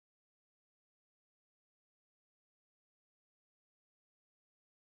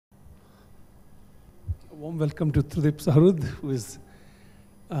warm welcome to Tridip Suhrud, who has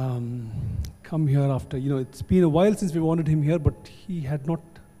come here after, it's been a while since we wanted him here, but he had not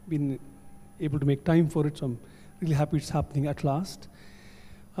been able to make time for it, so I'm really happy it's happening at last.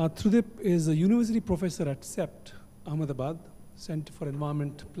 Tridip is a university professor at CEPT, Ahmedabad, Center for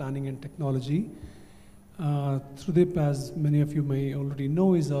Environment, Planning and Technology. Tridip, as many of you may already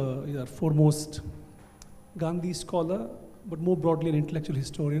know, is a foremost Gandhi scholar, but more broadly an intellectual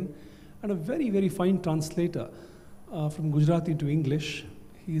historian, and a very, very fine translator from Gujarati into English.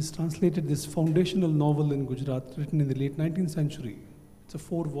 He has translated this foundational novel in Gujarat, written in the late 19th century. It's a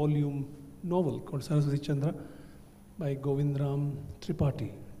 4-volume novel called Saraswati Chandra by Govindram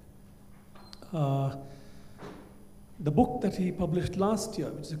Tripathi. The book that he published last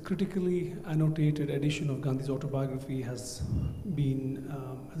year, which is a critically annotated edition of Gandhi's autobiography, has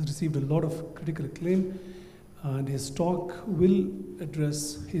received a lot of critical acclaim, and his talk will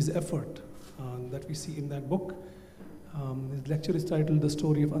address his effort that we see in that book. His lecture is titled The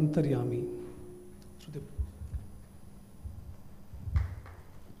Story of Antaryami.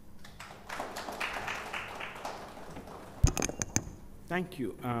 Thank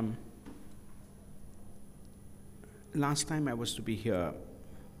you. Last time I was to be here,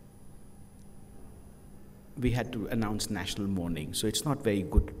 we had to announce national mourning, so it's not very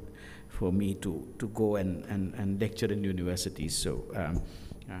good for me to go and lecture in universities. So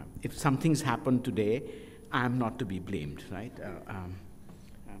if something's happened today, I'm not to be blamed, right?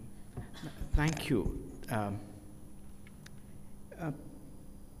 Thank you.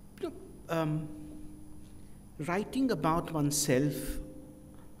 Writing about oneself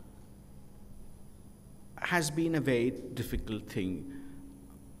has been a very difficult thing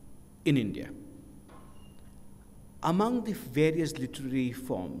in India. Among the various literary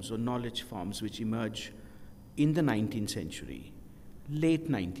forms or knowledge forms which emerge in the 19th century, late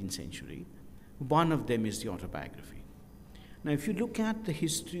 19th century, one of them is the autobiography. Now, if you look at the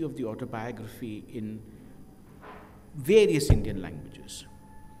history of the autobiography in various Indian languages,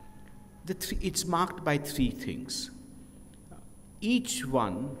 it's marked by 3 things. Each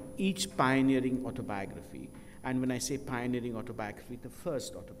pioneering autobiography, and when I say pioneering autobiography, the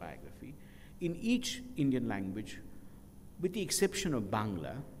first autobiography, in each Indian language, with the exception of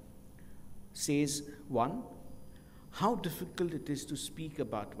Bangla, says, 1, how difficult it is to speak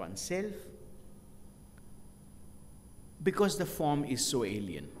about oneself because the form is so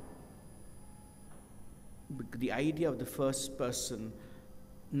alien. The idea of the first person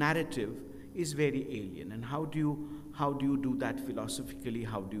narrative is very alien, and how do you do that philosophically?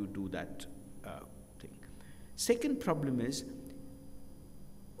 How do you do that thing? Second problem is,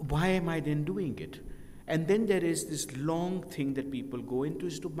 why am I then doing it? And then there is this long thing that people go into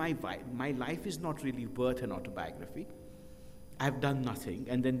is to my life is not really worth an autobiography. I've done nothing,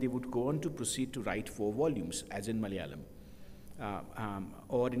 and then they would go on to proceed to write 4 volumes, as in Malayalam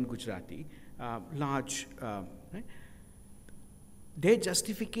or in Gujarati, large. Right? Their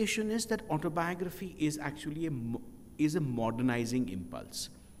justification is that autobiography is actually a modernizing impulse.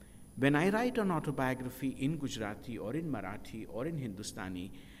 When I write an autobiography in Gujarati or in Marathi or in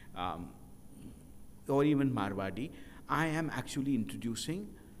Hindustani or even Marwadi, I am actually introducing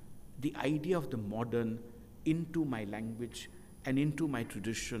the idea of the modern into my language and into my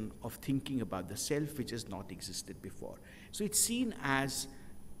tradition of thinking about the self, which has not existed before. So it's seen as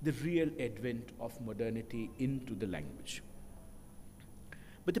the real advent of modernity into the language.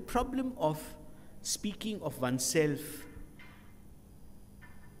 But the problem of speaking of oneself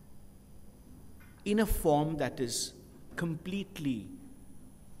in a form that is completely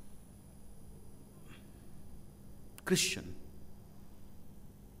Christian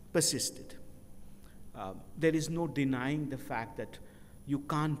persisted. There is no denying the fact that you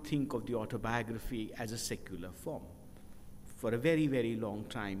can't think of the autobiography as a secular form. For a very, very long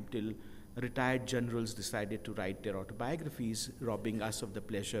time, till retired generals decided to write their autobiographies, robbing us of the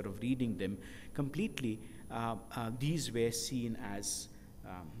pleasure of reading them completely, these were seen as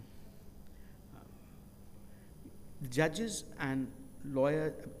judges and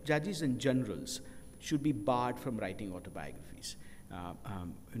generals should be barred from writing autobiographies.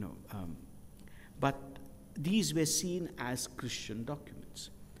 But these were seen as Christian documents.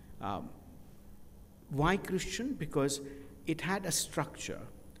 Why Christian? Because it had a structure.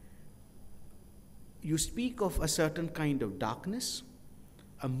 You speak of a certain kind of darkness,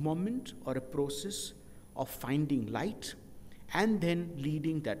 a moment or a process of finding light, and then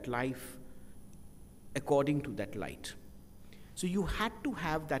leading that life according to that light. So you had to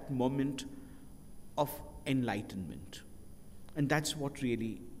have that moment of enlightenment. And that's what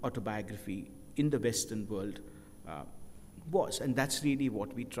really autobiography in the Western world was. And that's really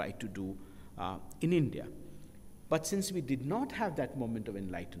what we try to do in India. But since we did not have that moment of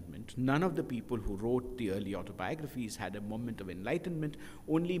enlightenment, none of the people who wrote the early autobiographies had a moment of enlightenment.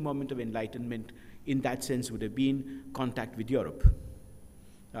 Only moment of enlightenment in that sense would have been contact with Europe.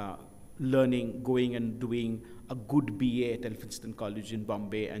 Learning, going and doing a good BA at Elphinstone College in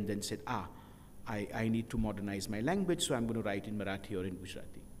Bombay, and then said, I need to modernize my language, so I'm going to write in Marathi or in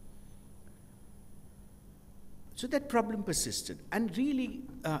Gujarati. So that problem persisted. And really,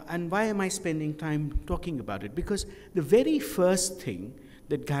 and why am I spending time talking about it? Because the very first thing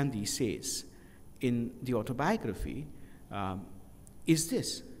that Gandhi says in the autobiography is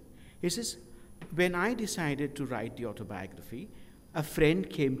this. He says, when I decided to write the autobiography, a friend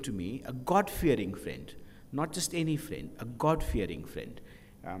came to me, a God-fearing friend, not just any friend, a God-fearing friend.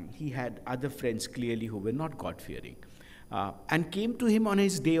 He had other friends clearly who were not God-fearing, and came to him on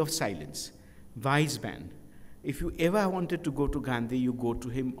his day of silence. Wise man. If you ever wanted to go to Gandhi, you go to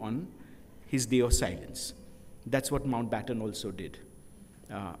him on his day of silence. That's what Mountbatten also did.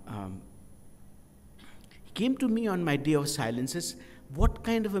 He came to me on my day of silence and says, what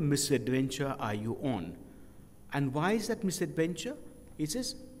kind of a misadventure are you on? And why is that misadventure? He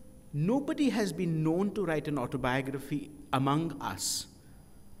says, nobody has been known to write an autobiography among us,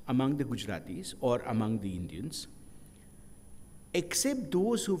 among the Gujaratis or among the Indians, except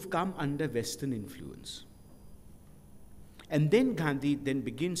those who've come under Western influence. And then Gandhi then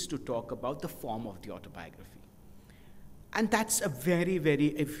begins to talk about the form of the autobiography. And that's a very,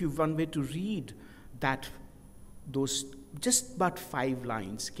 very, if you one way to read that, those just about 5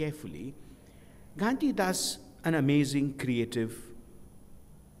 lines carefully, Gandhi does an amazing creative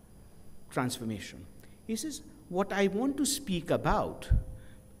transformation. He says, what I want to speak about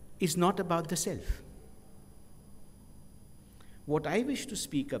is not about the self. What I wish to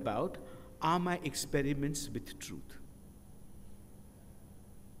speak about are my experiments with truth.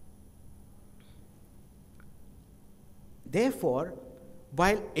 Therefore,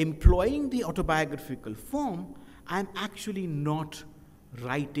 while employing the autobiographical form, I'm actually not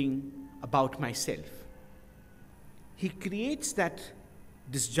writing about myself. He creates that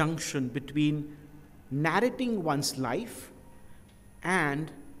disjunction between narrating one's life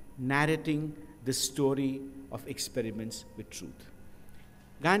and narrating the story of experiments with truth.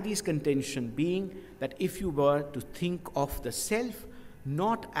 Gandhi's contention being that if you were to think of the self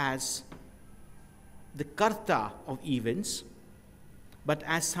not as the karta of events, but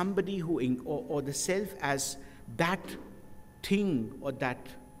as somebody who, or the self as that thing or that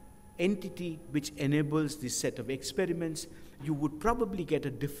entity which enables this set of experiments, you would probably get a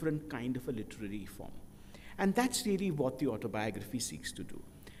different kind of a literary form. And that's really what the autobiography seeks to do.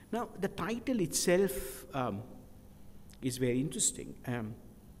 Now, the title itself is very interesting.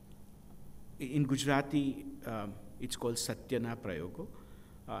 In Gujarati, it's called Satyana Prayogo.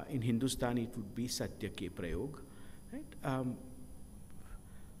 In Hindustani, it would be Satya Ke Prayog. Right?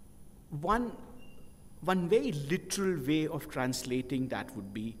 One very literal way of translating that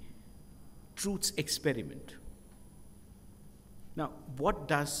would be truth's experiment. Now,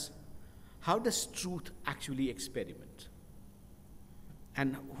 how does truth actually experiment?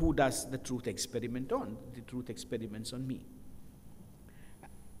 And who does the truth experiment on? The truth experiments on me.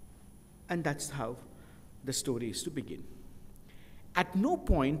 And that's how the story is to begin. At no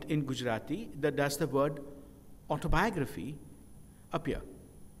point in Gujarati does the word autobiography appear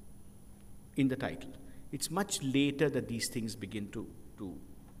in the title. It's much later that these things begin to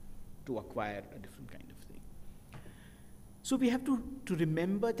acquire a different kind of thing. So we have to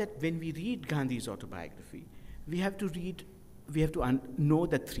remember that when we read Gandhi's autobiography, we have to know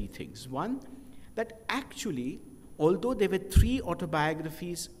that 3 things. One, that actually, although there were 3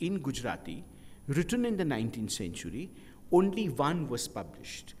 autobiographies in Gujarati written in the 19th century, only one was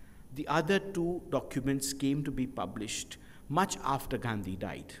published. The other 2 documents came to be published much after Gandhi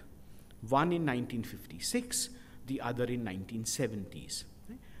died. One in 1956, the other in 1970s.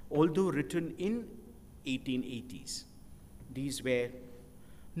 Although written in 1880s. These were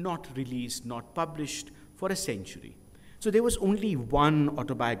not released, not published for a century. So there was only one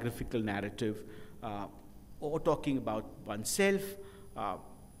autobiographical narrative or talking about oneself,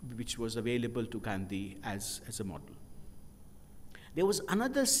 which was available to Gandhi as a model. There was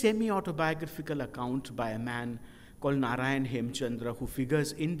another semi-autobiographical account by a man called Narayan Hemchandra, who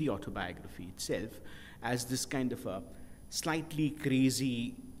figures in the autobiography itself as this kind of a slightly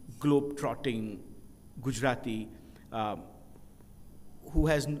crazy, globe-trotting Gujarati who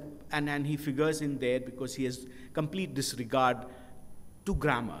has, and he figures in there because he has complete disregard to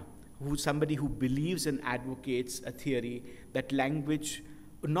grammar, somebody who believes and advocates a theory that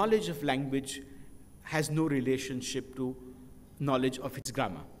knowledge of language has no relationship to knowledge of its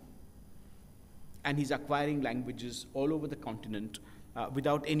grammar. And he's acquiring languages all over the continent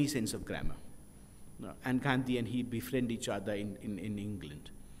without any sense of grammar. And Gandhi and he befriend each other in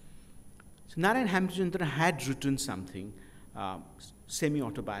England. So Narayan Hemchandra had written something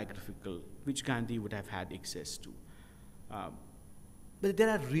semi-autobiographical, which Gandhi would have had access to. But there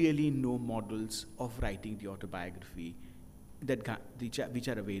are really no models of writing the autobiography which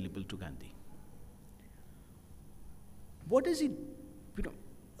are available to Gandhi. What does he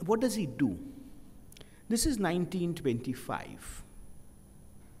do? This is 1925.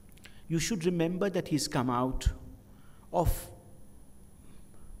 You should remember that he's come out of,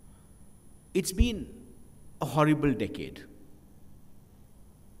 it's been a horrible decade.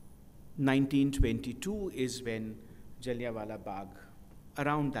 1922 is when Jallianwala Bagh,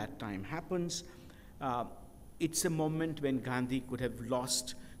 around that time, happens. It's a moment when Gandhi could have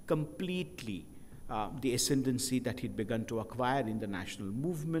lost completely the ascendancy that he'd begun to acquire in the national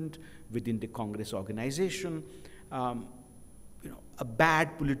movement, within the Congress organization. A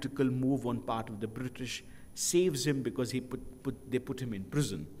bad political move on part of the British saves him because they put him in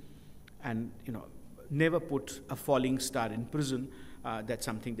prison. And never put a falling star in prison. That's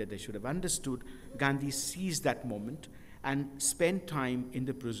something that they should have understood. Gandhi seized that moment and spent time in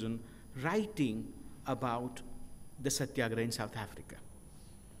the prison writing about the Satyagraha in South Africa.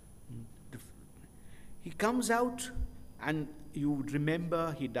 He comes out, and you would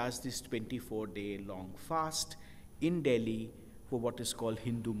remember he does this 24-day long fast in Delhi for what is called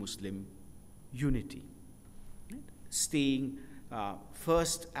Hindu-Muslim unity. Right? Staying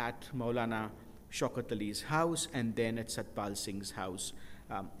first at Maulana Shaukat Ali's house and then at Satpal Singh's house.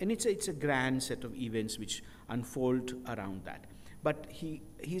 And it's a grand set of events which unfold around that. But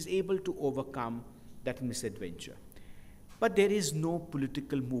he's able to overcome that misadventure. But there is no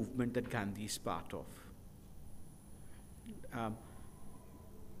political movement that Gandhi is part of.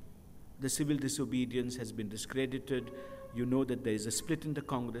 The civil disobedience has been discredited. You know that there is a split in the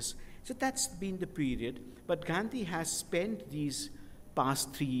Congress. So that's been the period. But Gandhi has spent these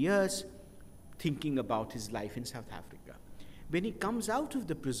past 3 years thinking about his life in South Africa. When he comes out of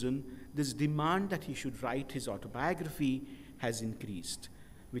the prison, this demand that he should write his autobiography has increased,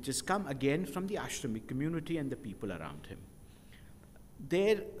 which has come again from the Ashramic community and the people around him.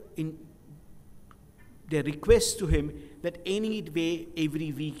 Their request to him that anyway,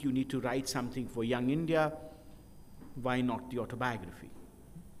 every week you need to write something for young India, why not the autobiography?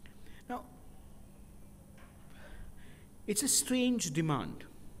 Now, it's a strange demand,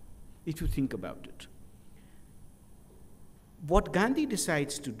 if you think about it. What Gandhi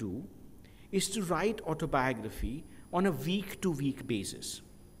decides to do is to write autobiography on a week-to-week basis.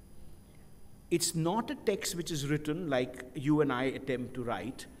 It's not a text which is written like you and I attempt to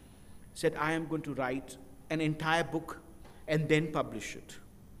write, said, I am going to write an entire book and then publish it.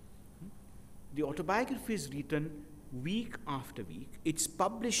 The autobiography is written week after week. It's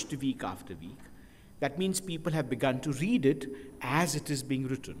published week after week. That means people have begun to read it as it is being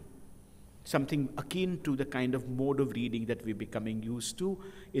written. Something akin to the kind of mode of reading that we're becoming used to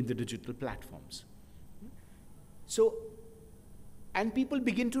in the digital platforms. So, and people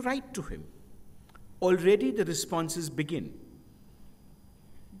begin to write to him. Already the responses begin.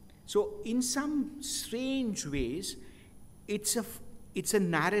 So in some strange ways, it's a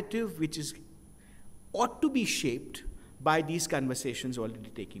narrative which ought to be shaped by these conversations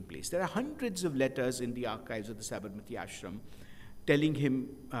already taking place. There are hundreds of letters in the archives of the Sabarmati Ashram telling him,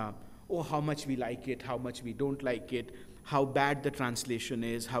 how much we like it, how much we don't like it, how bad the translation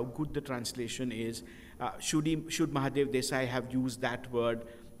is, how good the translation is, should Mahadev Desai have used that word,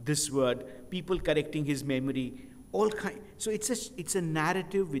 this word, people correcting his memory, so it's a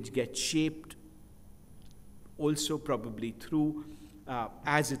narrative which gets shaped also probably through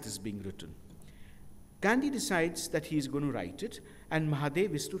as it is being written. Gandhi decides that he is going to write it, and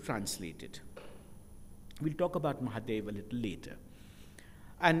Mahadev is to translate it. We'll talk about Mahadev a little later.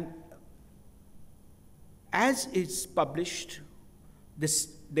 And as it's published,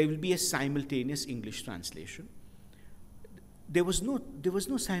 there will be a simultaneous English translation. There was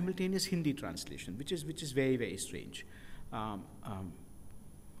no simultaneous Hindi translation, which is very, very strange.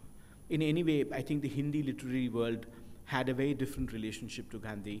 In any way, I think the Hindi literary world had a very different relationship to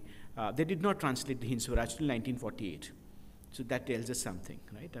Gandhi. They did not translate the Hind Swaraj till 1948. So that tells us something,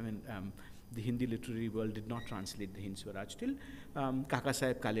 right? I mean, the Hindi literary world did not translate the Hind Swaraj till Kaka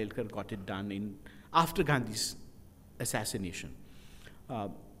Saheb Kalelkar got it done after Gandhi's assassination.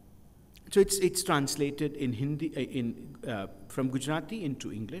 So it's translated in Hindi, from Gujarati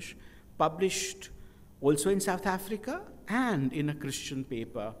into English, published also in South Africa and in a Christian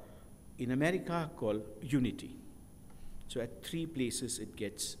paper in America called Unity. So at 3 places it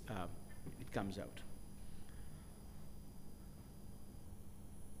gets comes out.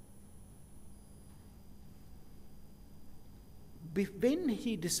 When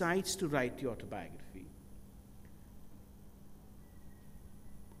he decides to write the autobiography,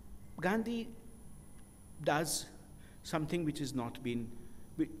 Gandhi does something which is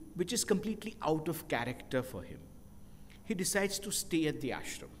completely out of character for him. He decides to stay at the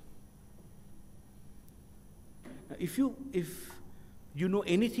ashram. If you know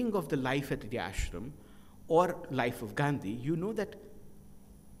anything of the life at the ashram or life of Gandhi, you know that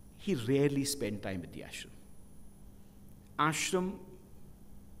he rarely spent time at the ashram. Ashram,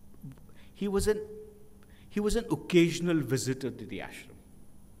 he was an occasional visitor to the ashram,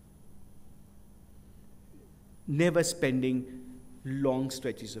 never spending long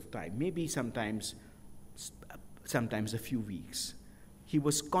stretches of time, maybe sometimes a few weeks. He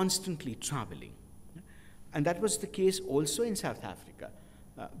was constantly traveling. And that was the case also in South Africa.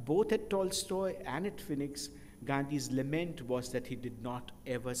 Both at Tolstoy and at Phoenix, Gandhi's lament was that he did not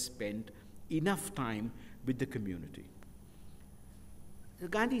ever spend enough time with the community.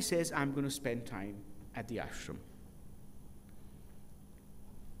 Gandhi says, I'm going to spend time at the ashram.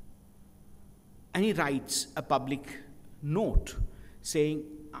 And he writes a public note saying,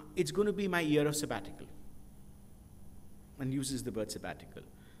 it's going to be my year of sabbatical, and uses the word sabbatical.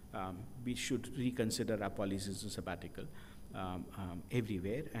 We should reconsider our policies of sabbatical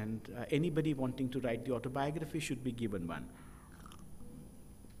everywhere, and anybody wanting to write the autobiography should be given one.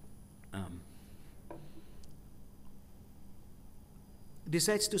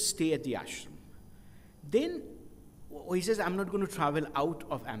 Decides to stay at the ashram. Then he says, I'm not going to travel out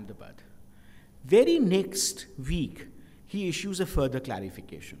of Ahmedabad. Very next week, he issues a further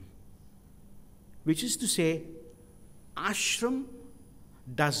clarification, which is to say, ashram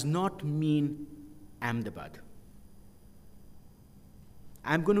does not mean Ahmedabad.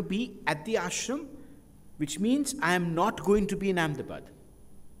 I'm going to be at the ashram, which means I am not going to be in Ahmedabad.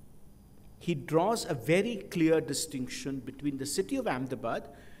 He draws a very clear distinction between the city of Ahmedabad,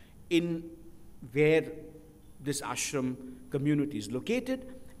 in where this ashram community is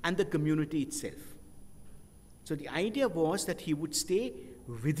located, and the community itself. So the idea was that he would stay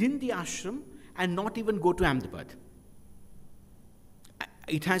within the ashram and not even go to Ahmedabad.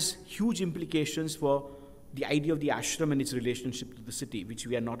 It has huge implications for the idea of the ashram and its relationship to the city, which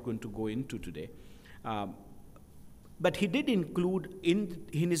we are not going to go into today. But he did include in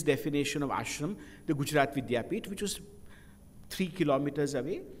his definition of ashram the Gujarat Vidyapith, which was 3 kilometers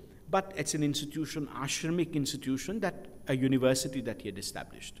away, but it's an institution, ashramic institution, that a university that he had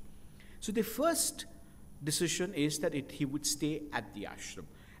established. So the first decision is that he would stay at the ashram.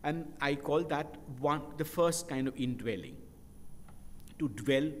 And I call that the first kind of indwelling. To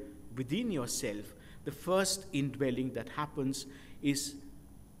dwell within yourself, the first indwelling that happens is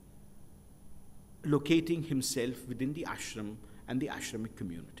locating himself within the ashram and the ashramic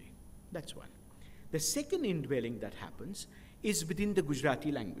community. That's one. The second indwelling that happens is within the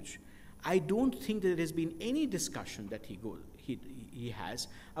Gujarati language. I don't think that there has been any discussion that he has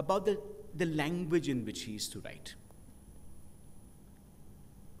about the language in which he is to write.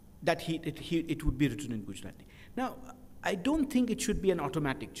 That it would be written in Gujarati. Now, I don't think it should be an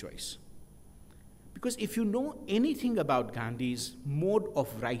automatic choice. Because if you know anything about Gandhi's mode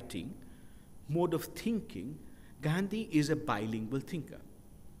of writing, mode of thinking, Gandhi is a bilingual thinker.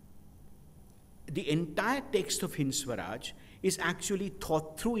 The entire text of Hind Swaraj is actually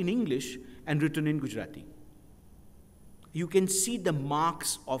thought through in English and written in Gujarati. You can see the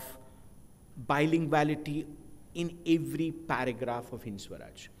marks of bilinguality in every paragraph of Hind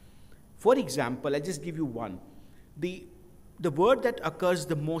Swaraj. For example, I'll just give you one. The word that occurs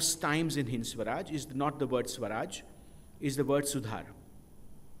the most times in Hind Swaraj is not the word Swaraj, is the word Sudhar.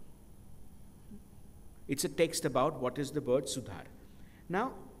 It's a text about what is the word Sudhar.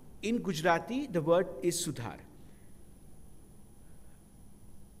 Now, in Gujarati, the word is Sudhar.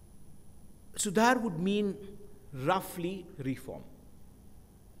 Sudhar would mean roughly reform.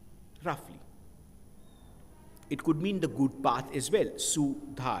 Roughly. It could mean the good path as well.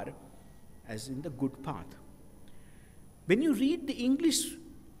 Sudhar, as in the good path. When you read the English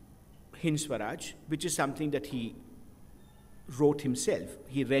Hind Swaraj, which is something that he wrote himself,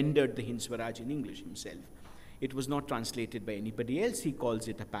 he rendered the Hind Swaraj in English himself. It was not translated by anybody else. He calls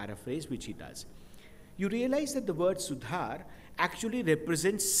it a paraphrase, which he does. You realize that the word Sudhar actually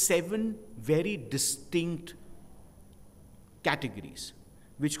represents 7 very distinct categories,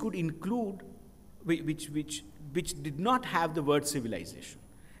 which could include, which did not have the word civilization,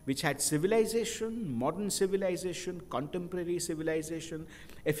 which had civilization, modern civilization, contemporary civilization,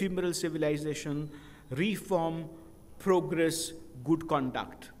 ephemeral civilization, reform, progress, good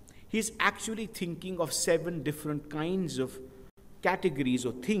conduct. he's actually thinking of 7 different kinds of categories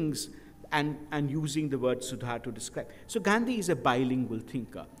or things and using the word Sudha to describe. So Gandhi is a bilingual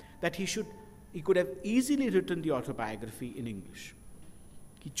thinker, that he could have easily written the autobiography in English.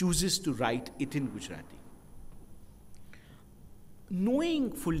 He chooses to write it in Gujarati,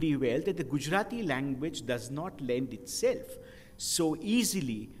 knowing fully well that the Gujarati language does not lend itself so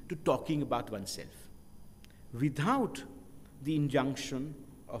easily to talking about oneself, without the injunction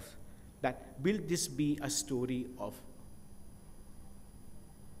of that, will this be a story of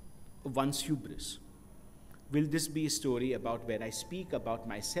one's hubris? Will this be a story about where I speak about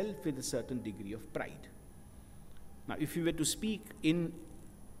myself with a certain degree of pride? Now, if you were to speak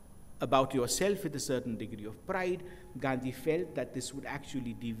about yourself with a certain degree of pride, Gandhi felt that this would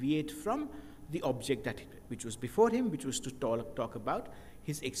actually deviate from the object which was before him, which was to talk about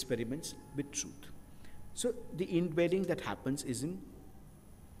his experiments with truth. So the indwelling that happens is in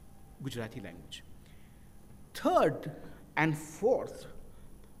Gujarati language. Third and fourth,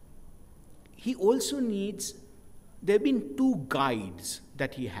 he also needs, there have been 2 guides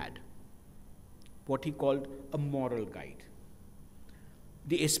that he had, what he called a moral guide,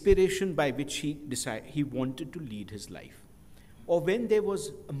 the aspiration by which he wanted to lead his life. Or when there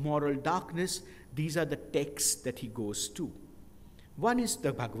was a moral darkness, these are the texts that he goes to. One is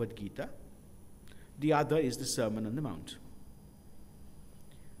the Bhagavad Gita, the other is the Sermon on the Mount.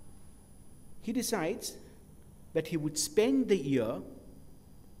 He decides that he would spend the year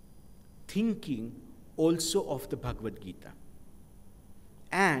thinking also of the Bhagavad Gita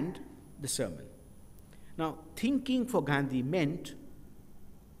and the sermon. Now, thinking for Gandhi meant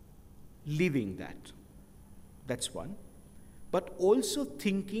living that. That's one. But also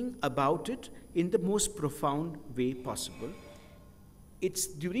thinking about it in the most profound way possible. It's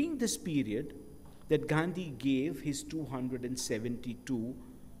during this period that Gandhi gave his 272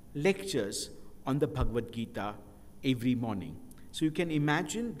 lectures on the Bhagavad Gita every morning. So you can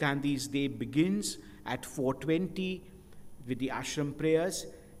imagine Gandhi's day begins at 4:20 with the ashram prayers,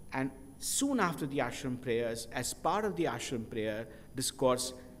 and soon after the ashram prayers, as part of the ashram prayer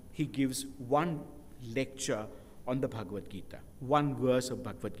discourse, he gives one lecture on the Bhagavad Gita, one verse of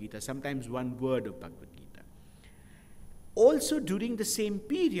Bhagavad Gita, sometimes one word of Bhagavad Gita. Also during the same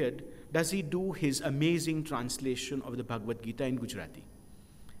period does he do his amazing translation of the Bhagavad Gita in Gujarati.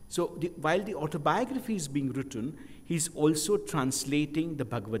 So while the autobiography is being written, he's also translating the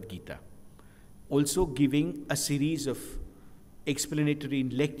Bhagavad Gita, also giving a series of explanatory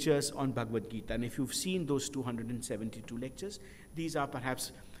lectures on Bhagavad Gita. And if you've seen those 272 lectures, these are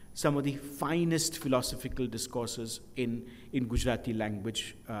perhaps some of the finest philosophical discourses in Gujarati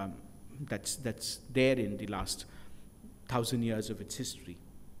language that's there in the last 1,000 years of its history.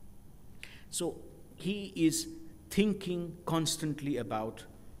 So he is thinking constantly about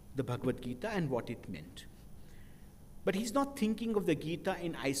the Bhagavad Gita and what it meant. But he's not thinking of the Gita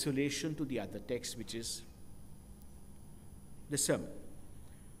in isolation to the other text, which is the sermon.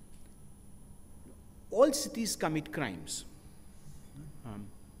 All cities commit crimes.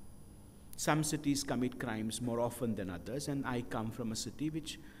 Some cities commit crimes more often than others, and I come from a city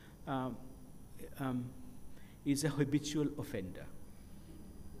which is a habitual offender.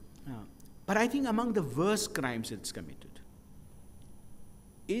 But I think among the worst crimes it's committed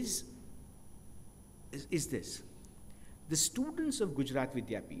is this. The students of Gujarat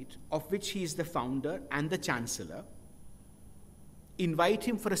Vidyapith, of which he is the founder and the chancellor, invite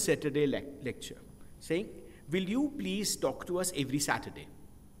him for a Saturday lecture, saying, will you please talk to us every Saturday?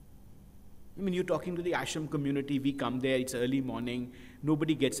 I mean, you're talking to the ashram community, we come there, it's early morning,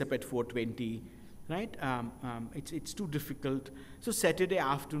 nobody gets up at 4:20, right? It's too difficult. So Saturday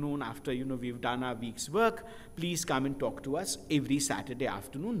afternoon, after we've done our week's work, please come and talk to us every Saturday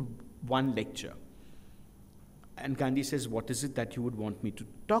afternoon, one lecture. And Gandhi says, what is it that you would want me to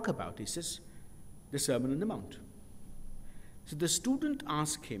talk about? He says, the Sermon on the Mount. So the student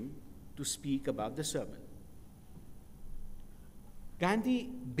asked him to speak about the sermon. Gandhi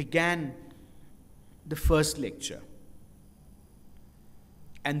began the first lecture,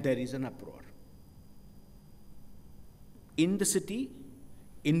 and there is an uproar. In the city,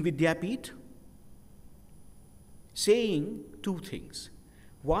 in Vidyapith, saying 2 things.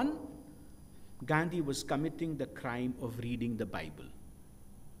 One, Gandhi was committing the crime of reading the Bible.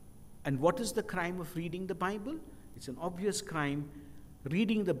 And what is the crime of reading the Bible? It's an obvious crime.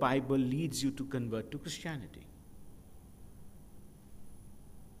 Reading the Bible leads you to convert to Christianity.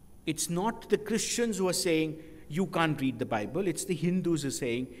 It's not the Christians who are saying, you can't read the Bible. It's the Hindus who are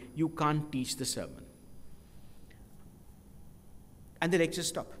saying, you can't teach the sermon. And the lectures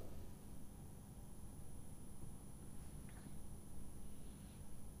stop.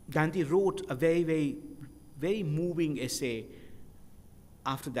 Gandhi wrote a very, very, very moving essay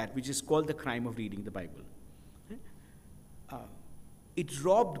after that, which is called The Crime of Reading the Bible. It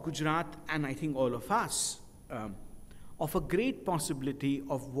robbed Gujarat, and I think all of us, of a great possibility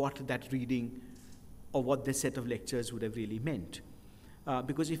of what that reading or what this set of lectures would have really meant.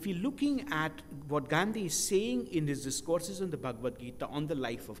 Because if you're looking at what Gandhi is saying in his discourses on the Bhagavad Gita, on the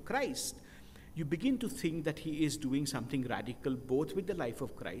life of Christ, you begin to think that he is doing something radical both with the life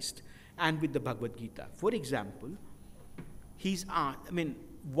of Christ and with the Bhagavad Gita. For example,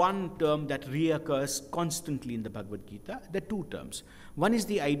 one term that reoccurs constantly in the Bhagavad Gita, there are two terms. One is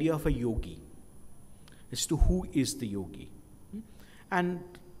the idea of a yogi, as to who is the yogi. And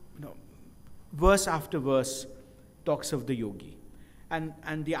verse after verse talks of the yogi.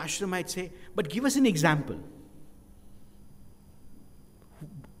 And the ashram might say, but give us an example.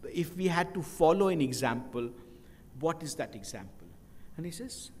 If we had to follow an example, what is that example? And he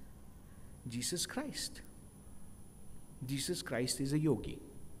says, Jesus Christ. Jesus Christ is a yogi.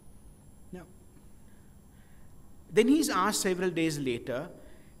 Now, then he's asked several days later,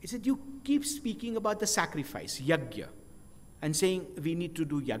 he said, you keep speaking about the sacrifice, yajna, and saying we need to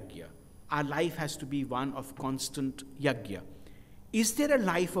do yajna. Our life has to be one of constant yajna. Is there a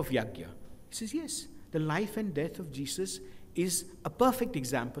life of yajna? He says, yes. The life and death of Jesus is a perfect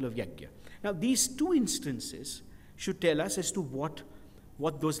example of yajna. Now, these two instances should tell us as to what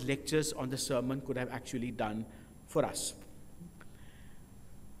those lectures on the sermon could have actually done for us.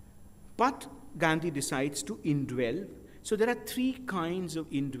 But Gandhi decides to indwell. So there are three kinds of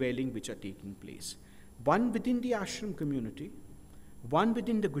indwelling which are taking place. One within the ashram community, one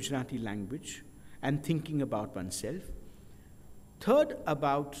within the Gujarati language and thinking about oneself. Third,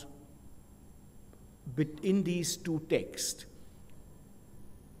 about within these two texts,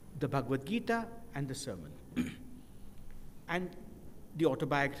 the Bhagavad Gita and the sermon. And the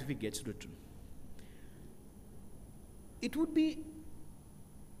autobiography gets written. It would be,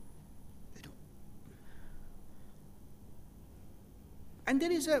 and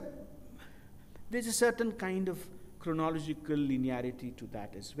there's a certain kind of chronological linearity to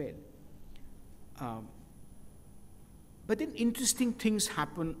that as well. But then interesting things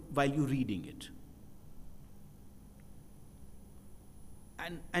happen while you're reading it.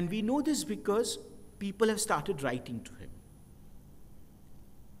 And we know this because people have started writing to him.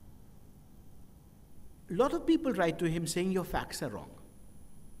 A lot of people write to him saying your facts are wrong.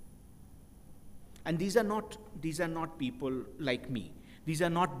 And these are not people like me. These are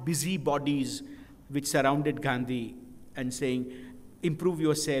not busybodies which surrounded Gandhi and saying, improve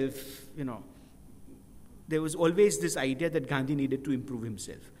yourself, There was always this idea that Gandhi needed to improve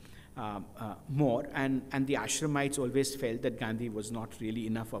himself more, and the ashramites always felt that Gandhi was not really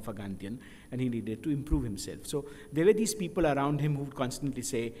enough of a Gandhian and he needed to improve himself. So there were these people around him who would constantly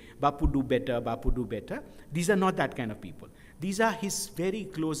say, Bapu do better, Bapu do better. These are not that kind of people. These are his very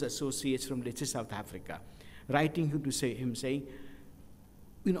close associates from, let's say, South Africa, writing to him saying,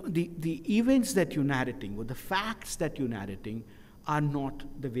 the events that you're narrating or the facts that you're narrating are not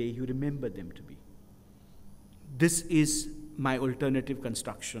the way you remember them to be. This is my alternative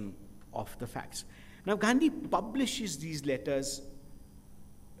construction of the facts. Now, Gandhi publishes these letters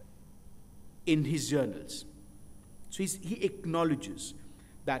in his journals. So he acknowledges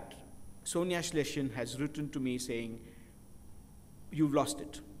that Sonia Schlesian has written to me saying, you've lost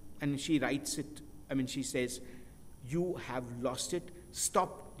it. And she writes it, she says, you have lost it,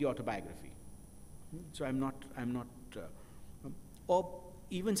 stop the autobiography. So I'm not, or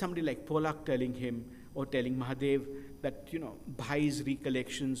even somebody like Polak telling him, or telling Mahadev that, Bhai's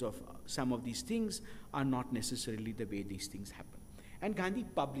recollections of some of these things are not necessarily the way these things happen. And Gandhi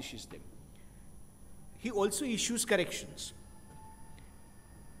publishes them. He also issues corrections.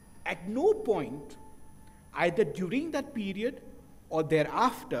 At no point, either during that period or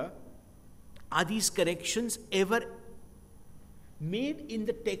thereafter, are these corrections ever made in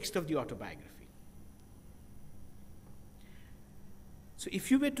the text of the autobiography. So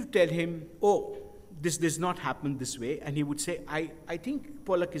if you were to tell him, oh, this does not happen this way, and he would say, I think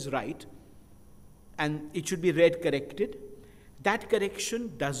Pollock is right, and it should be read corrected, that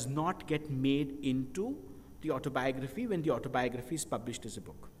correction does not get made into the autobiography when the autobiography is published as a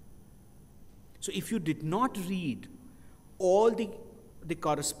book. So if you did not read all the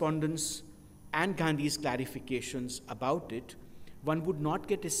correspondence and Gandhi's clarifications about it, one would not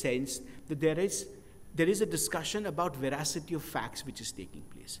get a sense that there is a discussion about veracity of facts which is taking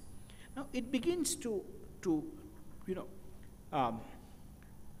place. Now, it begins to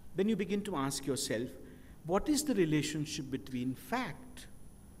then you begin to ask yourself, what is the relationship between fact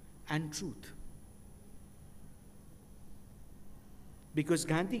and truth? because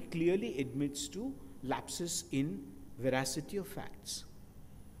Gandhi clearly admits to lapses in veracity of facts.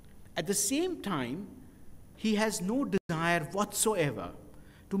 At the same time, he has no desire whatsoever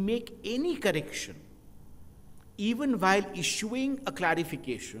to make any correction, even while issuing a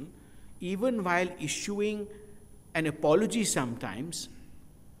clarification, even while issuing an apology sometimes,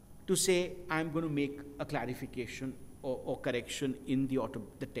 to say, I'm going to make a clarification or correction in the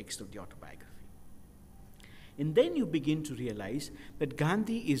text of the autobiography. And then you begin to realize that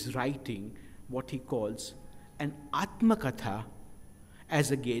Gandhi is writing what he calls an Atmakatha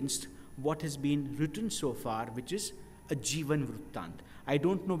as against what has been written so far, which is a Jivan Vruttant. I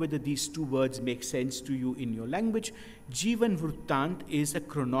don't know whether these two words make sense to you in your language. Jivan Vruttant is a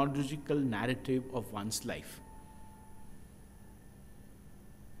chronological narrative of one's life.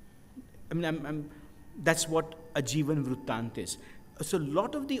 I mean, that's what a Jivan Vruttant is. So a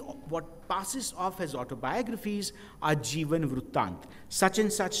lot of what passes off as autobiographies are Jivan Vruttant. Such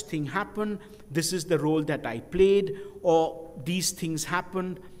and such thing happened, this is the role that I played, or these things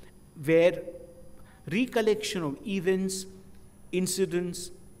happened, where recollection of events,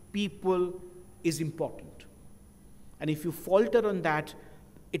 incidents, people is important. And if you falter on that,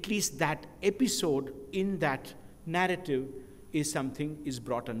 at least that episode in that narrative is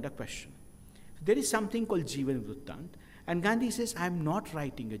brought under question. There is something called Jivan Vruttant, and Gandhi says, I am not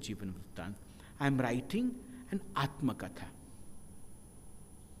writing a Jivan Vruttant, I am writing an Atmakatha.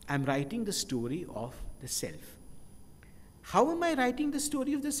 I am writing the story of the self. How am I writing the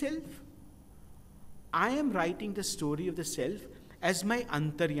story of the self? I am writing the story of the self as my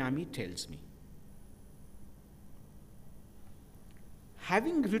Antaryami tells me.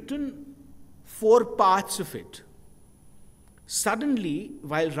 Having written 4 parts of it, suddenly,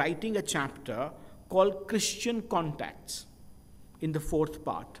 while writing a chapter called Christian Contacts, in the 4th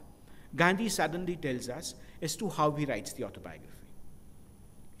part, Gandhi suddenly tells us as to how he writes the autobiography.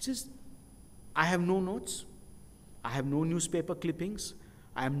 He says, I have no notes, I have no newspaper clippings,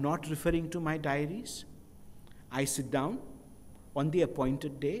 I am not referring to my diaries. I sit down on the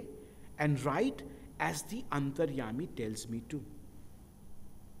appointed day and write as the Antaryami tells me to,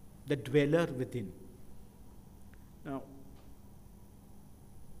 the dweller within. Now,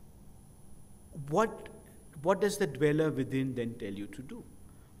 what does the dweller within then tell you to do?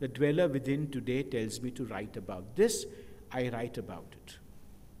 The dweller within today tells me to write about this, I write about it.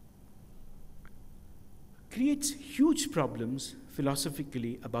 Creates huge problems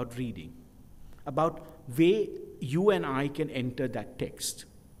philosophically about reading, about way you and I can enter that text,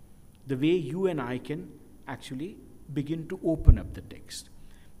 the way you and I can actually begin to open up the text.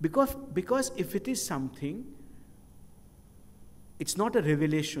 Because if it is something, it's not a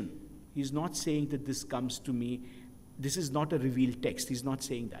revelation. He's not saying that this comes to me, this is not a revealed text. He's not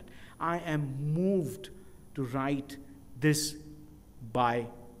saying that. I am moved to write this by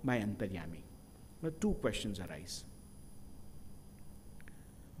my Antaryami. Now, 2 questions arise.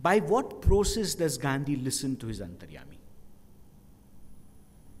 By what process does Gandhi listen to his Antaryami?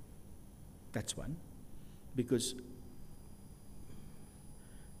 That's one. Because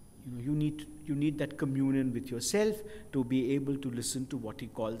you need that communion with yourself to be able to listen to what he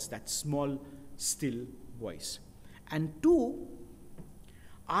calls that small, still voice. And 2,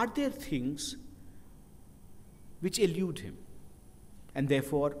 are there things which elude him and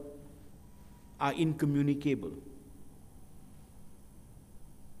therefore are incommunicable?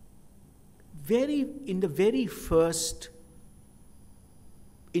 In the very first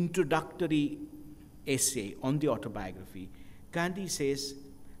introductory essay on the autobiography, Gandhi says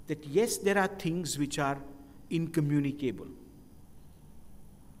that yes, there are things which are incommunicable.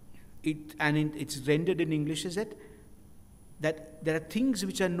 It's rendered in English as that there are things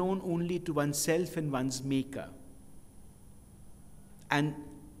which are known only to oneself and one's maker.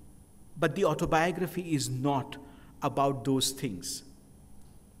 But the autobiography is not about those things.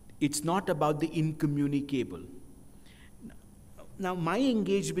 It's not about the incommunicable. Now, my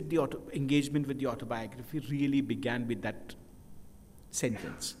engagement with the autobiography really began with that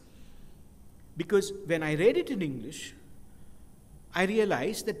sentence. Because when I read it in English, I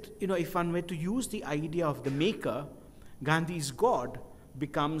realized that, if one were to use the idea of the maker, Gandhi's God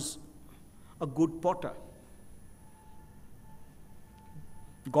becomes a good potter.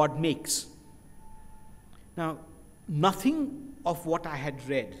 God makes. Now, nothing of what I had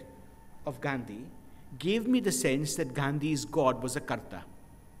read of Gandhi gave me the sense that Gandhi's God was a karta.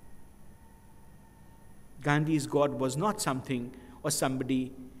 Gandhi's God was not something or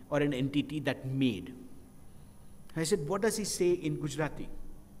somebody or an entity that made. I said, what does he say in Gujarati?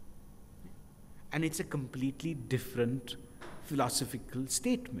 And it's a completely different philosophical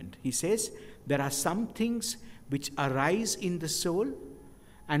statement. He says, there are some things which arise in the soul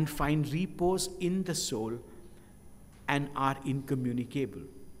and find repose in the soul and are incommunicable.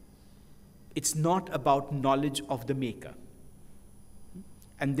 It's not about knowledge of the maker.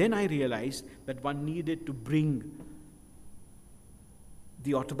 And then I realized that one needed to bring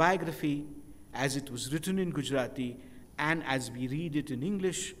the autobiography as it was written in Gujarati and as we read it in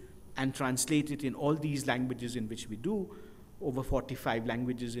English and translate it in all these languages in which we do, over 45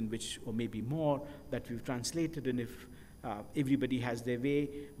 languages in which, or maybe more, that we've translated. And if everybody has their way,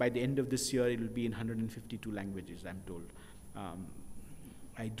 by the end of this year, it will be in 152 languages, I'm told.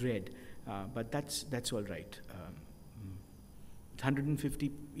 I dread, but that's all right.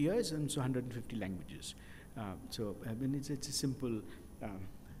 150 years and so 150 languages. So I mean, it's a simple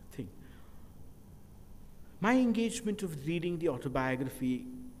thing. My engagement of reading the autobiography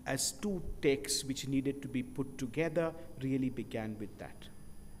as two texts which needed to be put together really began with that.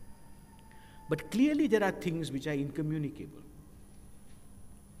 But clearly there are things which are incommunicable.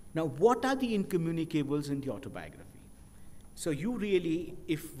 Now, what are the incommunicables in the autobiography? So you really,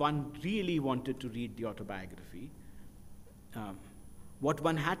 if one really wanted to read the autobiography, what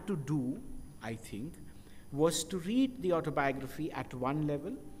one had to do, I think, was to read the autobiography at one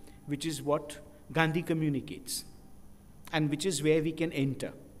level, which is what Gandhi communicates, and which is where we can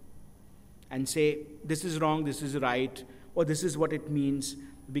enter and say, this is wrong, this is right, or this is what it means.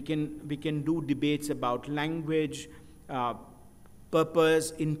 We can do debates about language,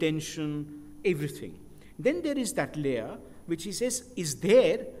 purpose, intention, everything. Then there is that layer which he says is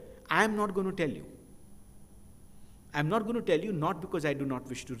there. I am not going to tell you. I'm not going to tell you, not because I do not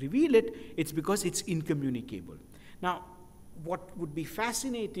wish to reveal it, it's because it's incommunicable. Now, what would be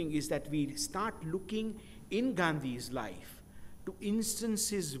fascinating is that we start looking in Gandhi's life to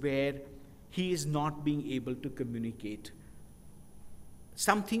instances where he is not being able to communicate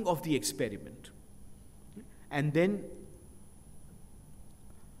something of the experiment. And then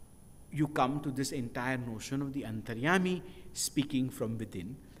you come to this entire notion of the Antaryami speaking from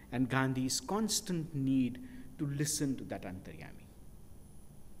within, and Gandhi's constant need to listen to that Antaryami.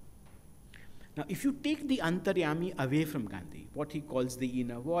 Now, if you take the Antaryami away from Gandhi, what he calls the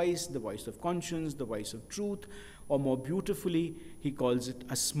inner voice, the voice of conscience, the voice of truth, or more beautifully, he calls it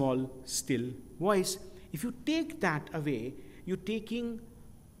a small, still voice. If you take that away, you're taking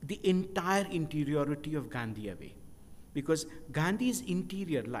the entire interiority of Gandhi away. Because Gandhi's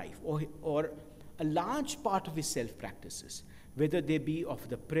interior life, or a large part of his self-practices, whether they be of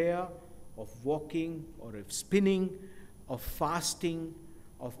the prayer, of walking, or of spinning, of fasting,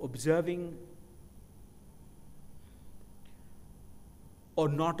 of observing, or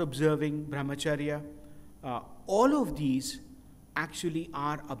not observing brahmacharya, all of these actually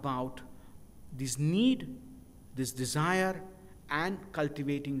are about this need, this desire, and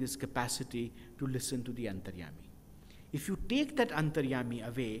cultivating this capacity to listen to the Antaryami. If you take that Antaryami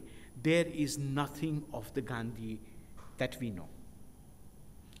away, there is nothing of the Gandhi that we know,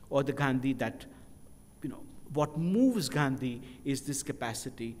 or the Gandhi that, what moves Gandhi is this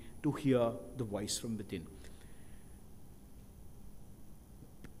capacity to hear the voice from within.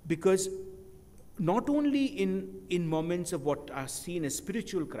 Because not only in moments of what are seen as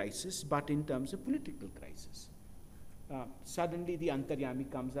spiritual crisis, but in terms of political crisis. Suddenly the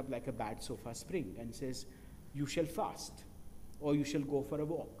Antaryami comes up like a bad sofa spring and says, you shall fast, or you shall go for a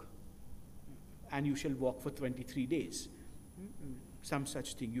walk, and you shall walk for 23 days. Some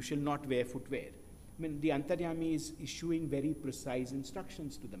such thing. You shall not wear footwear. I mean, the Antaryami is issuing very precise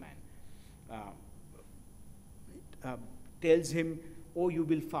instructions to the man. Tells him, oh, you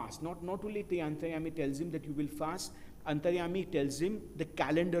will fast. Not only the Antaryami tells him that you will fast, Antaryami tells him the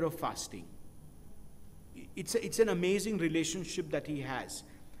calendar of fasting. It's an amazing relationship that he has.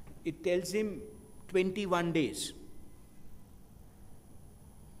 It tells him 21 days.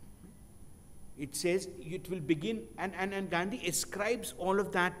 It says it will begin, and Gandhi ascribes all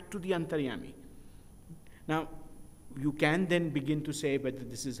of that to the Antaryami. Now, you can then begin to say whether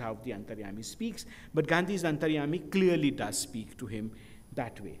this is how the Antaryami speaks, but Gandhi's Antaryami clearly does speak to him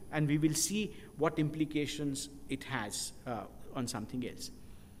that way. And we will see what implications it has on something else.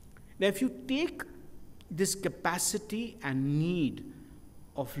 Now, if you take this capacity and need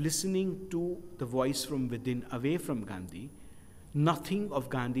of listening to the voice from within away from Gandhi, nothing of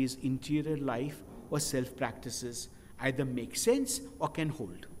Gandhi's interior life or self-practices either makes sense or can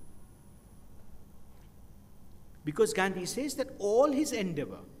hold. Because Gandhi says that all his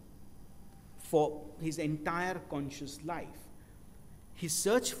endeavor for his entire conscious life, his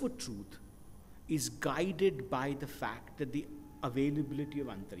search for truth, is guided by the fact that the availability of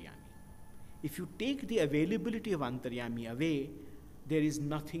Antaryami. if you take the availability of Antaryami away, there is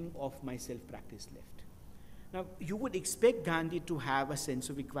nothing of my self-practice left. Now, you would expect Gandhi to have a sense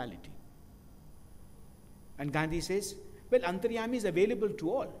of equality. And Gandhi says, well, Antaryami is available to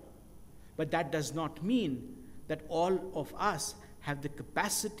all. But that does not mean that all of us have the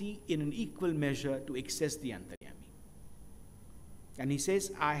capacity in an equal measure to access the Antaryami. And he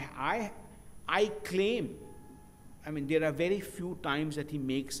says, I claim, there are very few times that he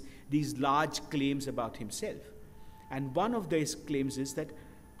makes these large claims about himself. And one of those claims is that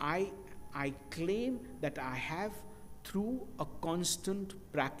I claim that I have, through a constant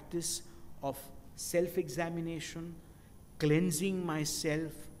practice of self-examination, cleansing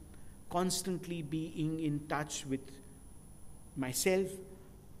myself, constantly being in touch with myself,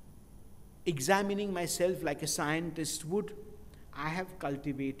 examining myself like a scientist would, I have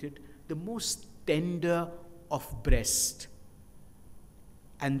cultivated the most tender of breast.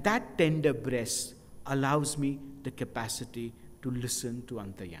 And that tender breast allows me the capacity to listen to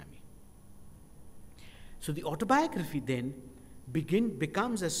Antaryami. So the autobiography then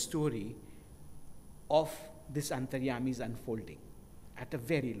becomes a story of this Antaryami's unfolding at a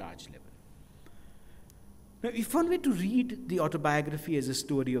very large level. Now, if one were to read the autobiography as a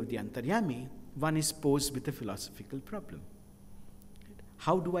story of the Antaryami, one is posed with a philosophical problem.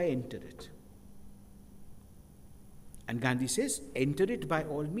 How do I enter it? And Gandhi says, enter it by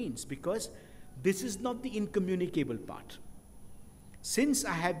all means, because this is not the incommunicable part. Since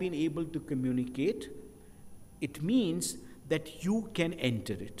I have been able to communicate, it means that you can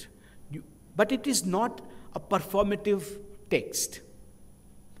enter it. But it is not a performative text.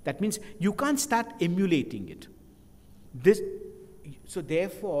 That means you can't start emulating it. So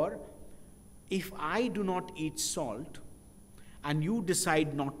therefore, if I do not eat salt and you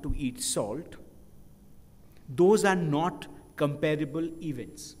decide not to eat salt, those are not comparable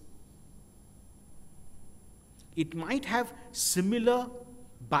events. It might have similar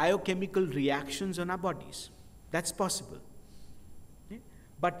biochemical reactions on our bodies. That's possible.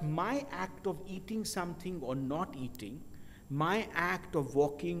 But my act of eating something or not eating, my act of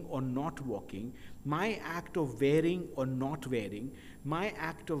walking or not walking, my act of wearing or not wearing, my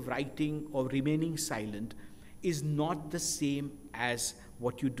act of writing or remaining silent is not the same as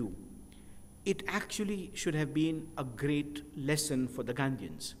what you do. It actually should have been a great lesson for the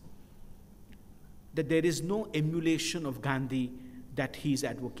Gandhians, that there is no emulation of Gandhi that he is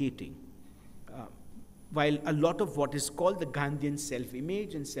advocating. While a lot of what is called the Gandhian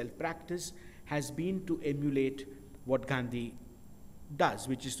self-image and self-practice has been to emulate what Gandhi does,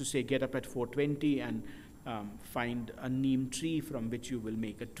 which is to say, get up at 4:20 and find a neem tree from which you will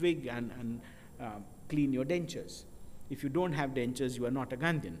make a twig and clean your dentures. If you don't have dentures, you are not a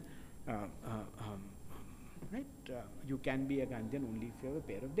Gandhian. Right? You can be a Gandhian only if you have a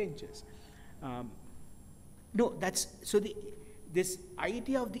pair of dentures. This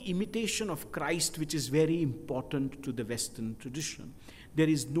idea of the imitation of Christ, which is very important to the Western tradition, there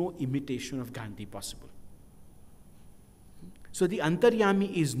is no imitation of Gandhi possible. So the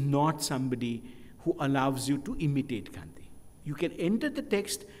Antaryami is not somebody who allows you to imitate Gandhi. You can enter the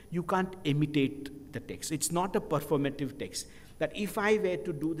text, you can't imitate the text. It's not a performative text. That if I were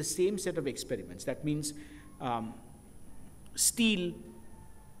to do the same set of experiments, that means steal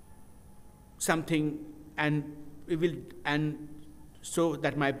something and so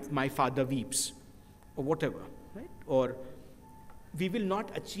that my father weeps, or whatever, right? Or we will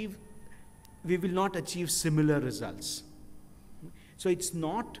not achieve similar results. So it's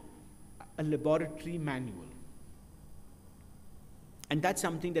not a laboratory manual. And that's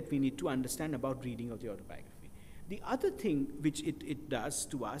something that we need to understand about reading of the autobiography. The other thing which it does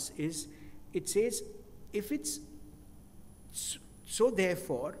to us is, it says, so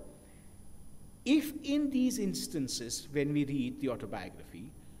therefore, if in these instances, when we read the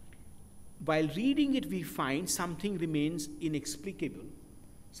autobiography, while reading it we find something remains inexplicable,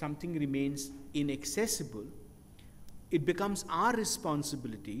 something remains inaccessible, it becomes our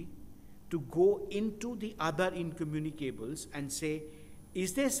responsibility to go into the other incommunicables and say,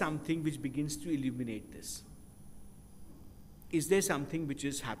 is there something which begins to illuminate this? Is there something which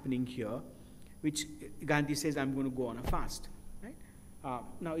is happening here, which Gandhi says, I'm going to go on a fast?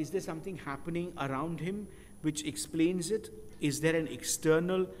 Now, is there something happening around him which explains it? Is there an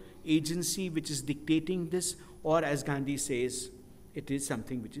external agency which is dictating this? Or, as Gandhi says, it is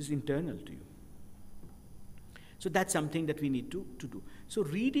something which is internal to you. So that's something that we need to do. So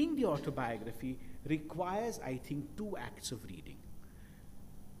reading the autobiography requires, I think, two acts of reading.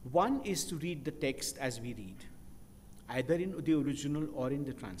 One is to read the text as we read, either in the original or in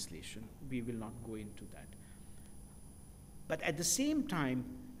the translation. We will not go into that. But at the same time,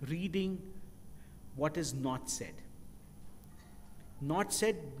 reading what is not said. Not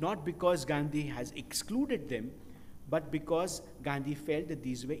said not because Gandhi has excluded them, but because Gandhi felt that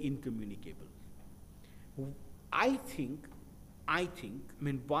these were incommunicable. I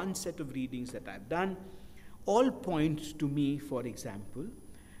mean, one set of readings that I've done all point to me, for example,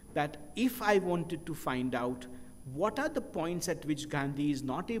 that if I wanted to find out what are the points at which Gandhi is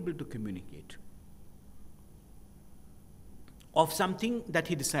not able to communicate of something that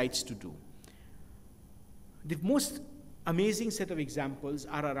he decides to do, the most amazing set of examples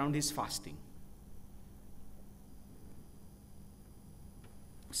are around his fasting.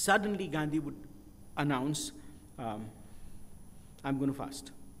 Suddenly Gandhi would announce, I'm going to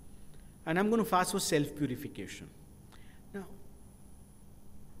fast. And I'm going to fast for self-purification. Now,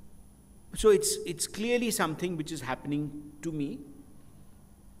 so it's clearly something which is happening to me,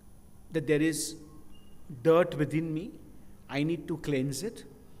 that there is dirt within me. I need to cleanse it.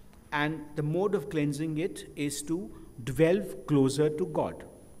 And the mode of cleansing it is to dwell closer to God,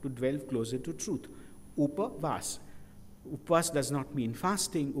 to dwell closer to truth. Upavas. Upvas does not mean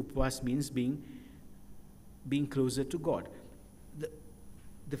fasting. Upvas means being closer to God.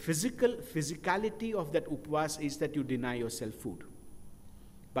 The physicality of that upvas is that you deny yourself food.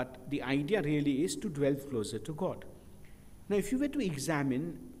 But the idea really is to dwell closer to God. Now, if you were to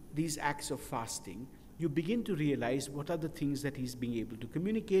examine these acts of fasting, you begin to realize what are the things that he's being able to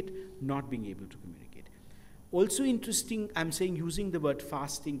communicate, not being able to communicate. Also interesting, I'm saying using the word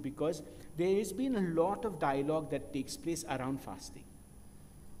fasting because there has been a lot of dialogue that takes place around fasting.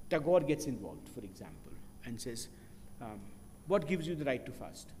 Tagore gets involved, for example, and says, what gives you the right to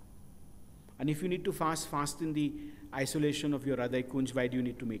fast? And if you need to fast, fast in the isolation of your Hriday Kunj, why do you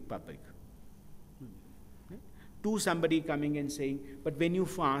need to make public? To somebody coming and saying, but when you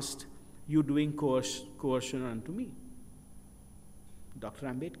fast, you're doing coercion unto me. Dr.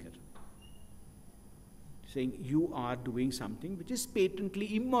 Ambedkar. Saying you are doing something which is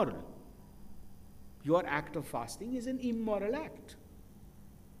patently immoral. Your act of fasting is an immoral act.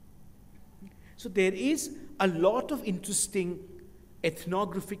 So there is a lot of interesting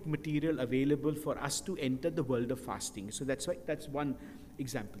ethnographic material available for us to enter the world of fasting. So that's one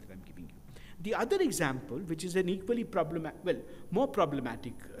example that I'm giving you. The other example, which is an equally more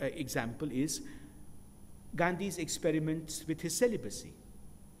problematic example, is Gandhi's experiments with his celibacy.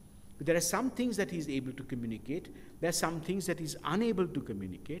 There are some things that he's able to communicate, there are some things that he's unable to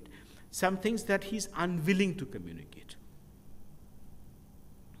communicate, some things that he's unwilling to communicate.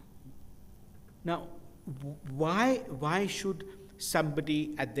 Now, why should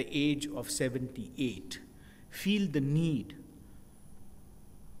somebody at the age of 78 feel the need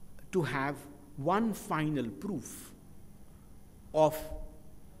to have one final proof of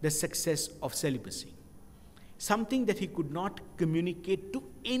the success of celibacy? Something that he could not communicate to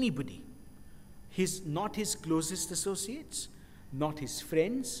anybody. Not his closest associates, not his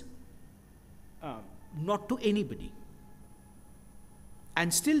friends, not to anybody.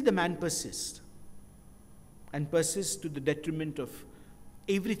 And still the man persists. And persists to the detriment of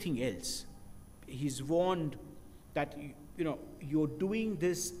everything else. He's warned that, you're doing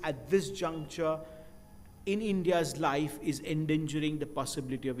this at this juncture in India's life is endangering the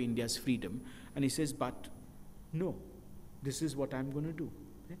possibility of India's freedom. And he says, but no, this is what I'm going to do.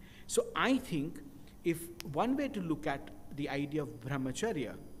 Okay? So I think if one were to look at the idea of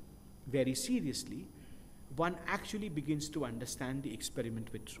brahmacharya very seriously, one actually begins to understand the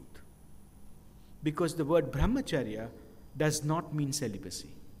experiment with truth. Because the word brahmacharya does not mean celibacy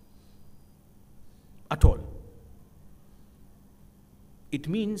at all. It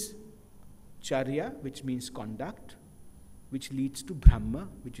means charya, which means conduct, which leads to brahma,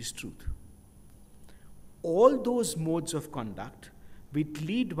 which is truth. All those modes of conduct which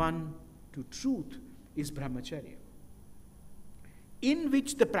lead one to truth is brahmacharya, in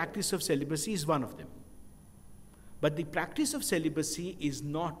which the practice of celibacy is one of them. But the practice of celibacy is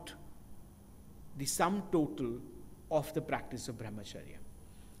not the sum total of the practice of brahmacharya.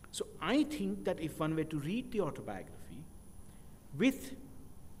 So I think that if one were to read the autobiography with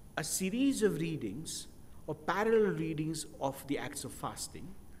a series of readings or parallel readings of the acts of fasting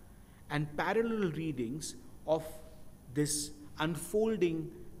and parallel readings of this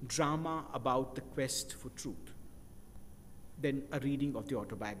unfolding drama about the quest for truth, then a reading of the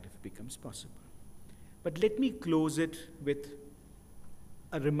autobiography becomes possible. But let me close it with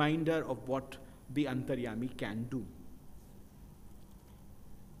a reminder of what the Antaryami can do.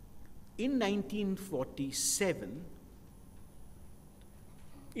 In 1947,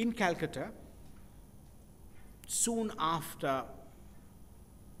 in Calcutta, soon after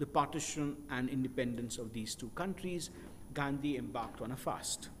the partition and independence of these two countries, Gandhi embarked on a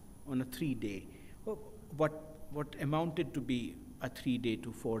fast, on a 3-day what amounted to be a 3-day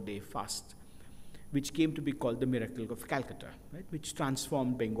to 4-day fast, which came to be called the Miracle of Calcutta, right? Which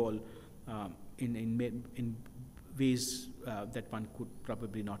transformed Bengal in ways that one could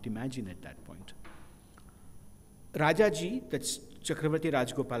probably not imagine at that point. Rajaji, that's Chakravarti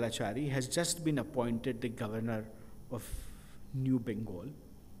Rajgopalachari, has just been appointed the governor of New Bengal.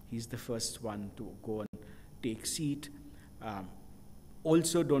 He's the first one to go and take seat.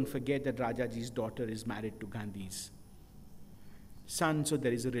 Also, don't forget that Rajaji's daughter is married to Gandhi's son, so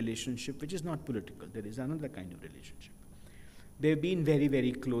there is a relationship which is not political. There is another kind of relationship. They've been very,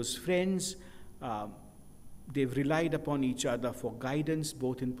 very close friends. They've relied upon each other for guidance,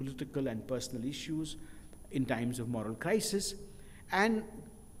 both in political and personal issues, in times of moral crisis. And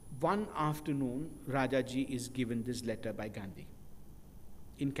one afternoon, Rajaji is given this letter by Gandhi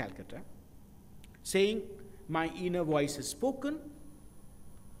in Calcutta, saying, my inner voice has spoken,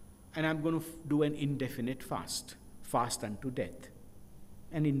 and I'm going to do an indefinite fast unto death.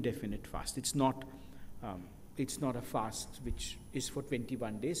 An indefinite fast. It's not a fast which is for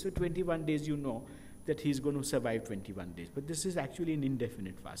 21 days. So 21 days, you know that he's going to survive 21 days. But this is actually an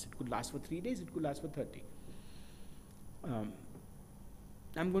indefinite fast. It could last for 3 days, it could last for 30.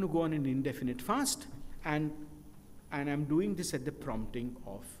 I'm going to go on an indefinite fast, and I'm doing this at the prompting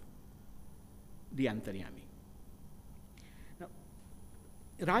of the Antaryami. Now,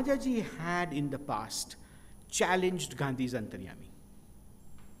 Rajaji had in the past challenged Gandhi's Antaryami,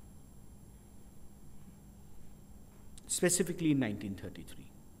 specifically in 1933,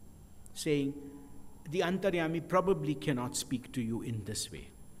 saying, the Antaryami probably cannot speak to you in this way.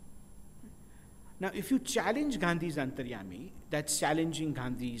 Now, if you challenge Gandhi's Antaryami, that's challenging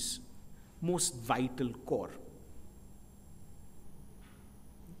Gandhi's most vital core.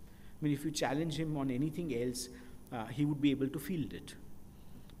 I mean, if you challenge him on anything else, he would be able to field it.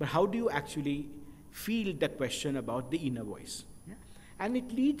 But how do you actually field the question about the inner voice? Yeah? And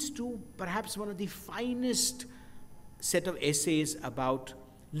it leads to perhaps one of the finest set of essays about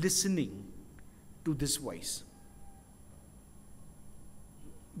listening to this voice,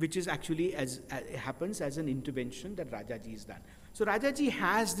 which is actually, as happens, as an intervention that Rajaji has done. So Rajaji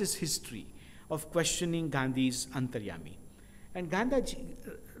has this history of questioning Gandhi's Antaryami. And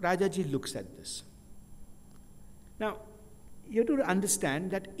Rajaji looks at this. Now, you have to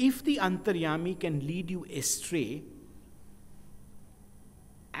understand that if the Antaryami can lead you astray,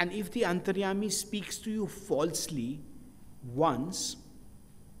 and if the Antaryami speaks to you falsely once,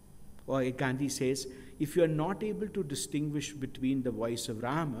 or Gandhi says, if you are not able to distinguish between the voice of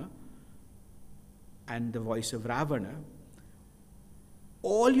Rama and the voice of Ravana,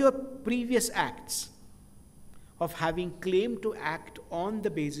 all your previous acts of having claimed to act on the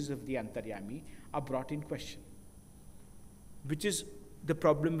basis of the Antaryami are brought in question, which is the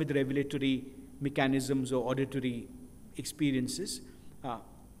problem with revelatory mechanisms or auditory experiences.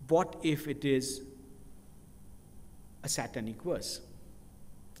 What if it is a satanic verse?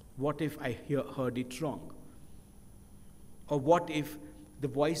 What if I heard it wrong? Or what if the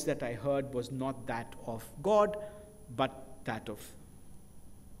voice that I heard was not that of God, but that of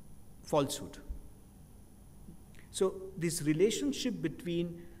falsehood? So this relationship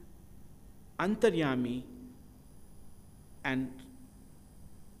between Antaryami and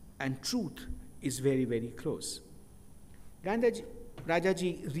truth is very, very close.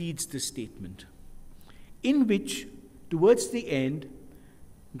 Rajaji reads this statement, in which, towards the end,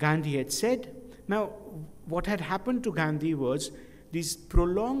 Gandhi had said, now what had happened to Gandhi was these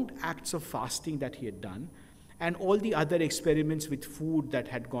prolonged acts of fasting that he had done and all the other experiments with food that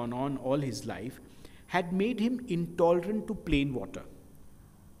had gone on all his life had made him intolerant to plain water.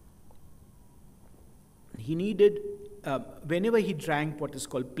 He needed, whenever he drank what is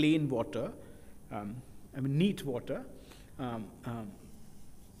called plain water, neat water,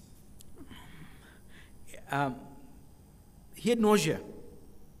 he had nausea.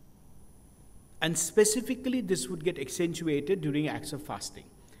 And specifically, this would get accentuated during acts of fasting.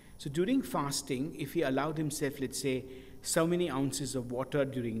 So during fasting, if he allowed himself, let's say, so many ounces of water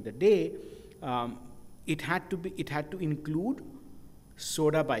during the day, it had to include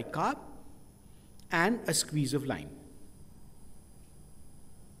soda bicarb and a squeeze of lime.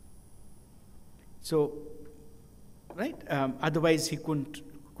 So, right? Otherwise, he couldn't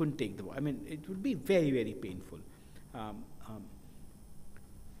take the water. I mean, it would be very, very painful.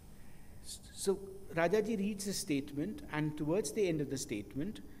 So Rajaji reads the statement, and towards the end of the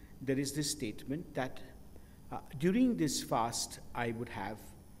statement, there is this statement that during this fast, I would have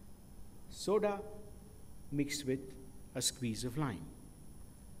soda mixed with a squeeze of lime.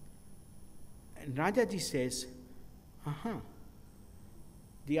 And Rajaji says,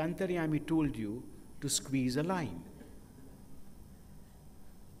 the Antaryami told you to squeeze a line.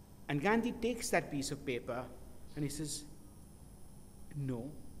 And Gandhi takes that piece of paper and he says, no,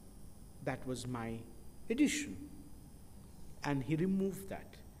 that was my edition. And he removed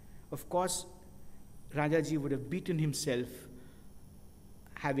that. Of course, Rajaji would have beaten himself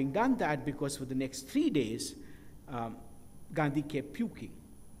having done that, because for the next 3 days, Gandhi kept puking.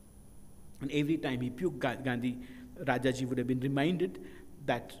 And every time he puked, Rajaji would have been reminded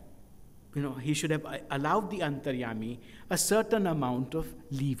that he should have allowed the Antaryami a certain amount of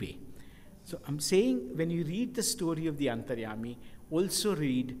leeway. So I'm saying, when you read the story of the Antaryami, also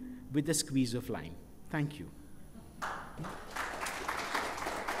read with a squeeze of lime. Thank you.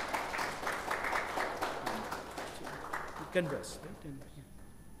 Converse, right?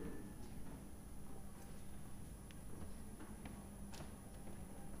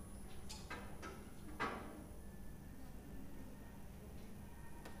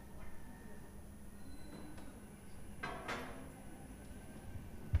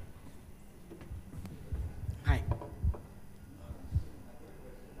 Hi.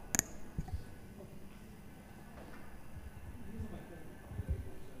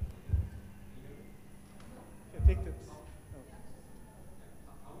 Take this.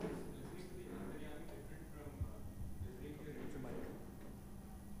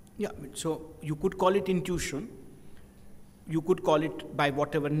 Yeah, so you could call it intuition. You could call it by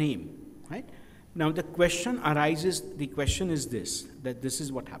whatever name, right? Now the question arises, the question is this, that this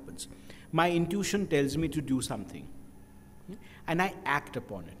is what happens. My intuition tells me to do something, and I act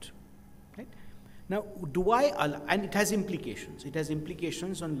upon it, right? Now, and it has implications. It has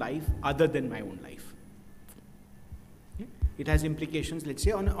implications on life other than my own life. It has implications, let's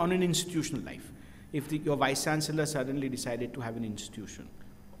say, on an institutional life. If your vice chancellor suddenly decided to have an institution,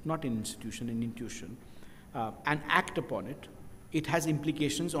 not an institution, an intuition, and act upon it, it has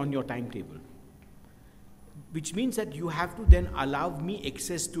implications on your timetable. Which means that you have to then allow me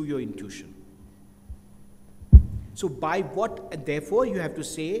access to your intuition. So therefore you have to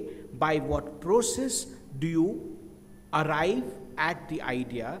say, by what process do you arrive at the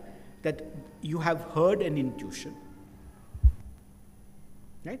idea that you have heard an intuition,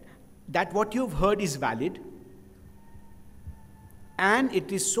 right? That what you've heard is valid, and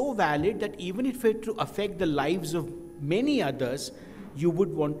it is so valid that even if it to affect the lives of many others, you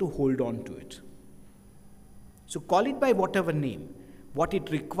would want to hold on to it. So call it by whatever name. What it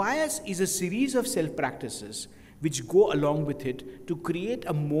requires is a series of self-practices which go along with it to create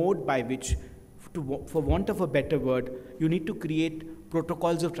a mode by which, for want of a better word, you need to create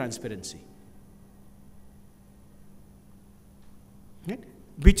protocols of transparency. Right?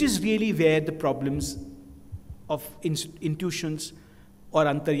 Which is really where the problems of intuitions or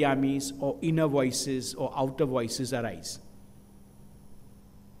antaryamis or inner voices or outer voices arise.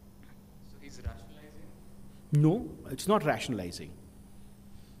 So he's rationalizing? No, it's not rationalizing.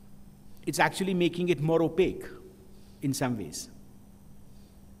 It's actually making it more opaque in some ways.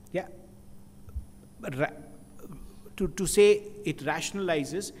 Yeah. But to say it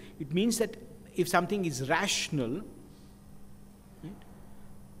rationalizes, it means that if something is rational, right,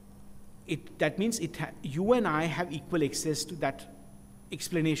 that means you and I have equal access to that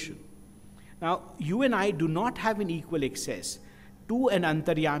explanation. Now, you and I do not have an equal access to an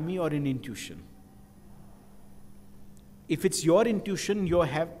antaryami or an intuition. If it's your intuition, you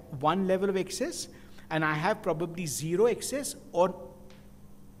have one level of access, and I have probably zero access, or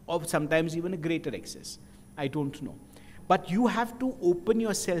sometimes even a greater access. I don't know. But you have to open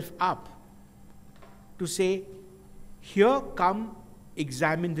yourself up to say, here, come,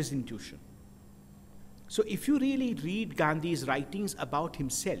 examine this intuition. So if you really read Gandhi's writings about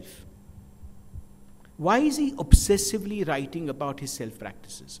himself, why is he obsessively writing about his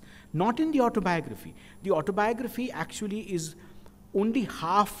self-practices? Not in the autobiography. The autobiography actually is only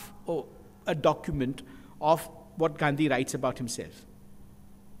half a document of what Gandhi writes about himself.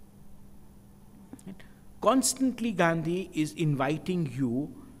 Constantly, Gandhi is inviting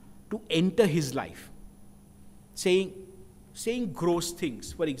you to enter his life, saying gross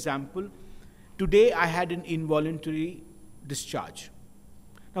things. For example, today I had an involuntary discharge.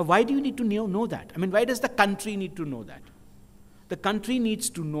 Now, why do you need to know that? I mean, why does the country need to know that? The country needs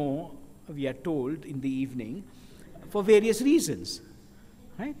to know, we are told in the evening, for various reasons,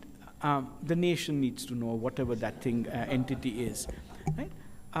 right? The nation needs to know whatever that thing, entity is,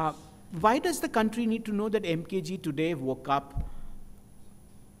 right? Why does the country need to know that MKG today woke up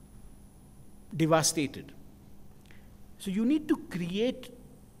devastated? So you need to create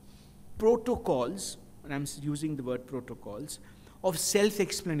protocols, and I'm using the word protocols, of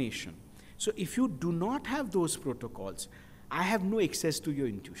self-explanation. So if you do not have those protocols, I have no access to your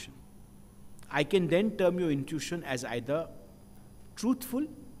intuition. I can then term your intuition as either truthful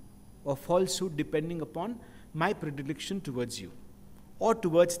or falsehood, depending upon my predilection towards you or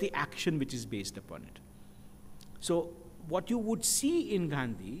towards the action which is based upon it. So what you would see in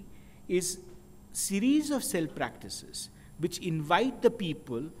Gandhi is series of self-practices which invite the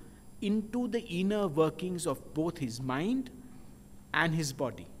people into the inner workings of both his mind and his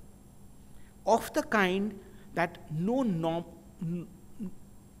body, of the kind that no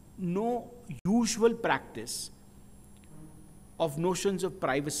usual practice of notions of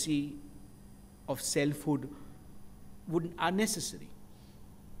privacy, of selfhood are necessary.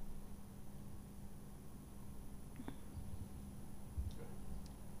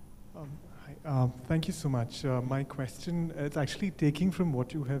 Thank you so much. My question is actually taking from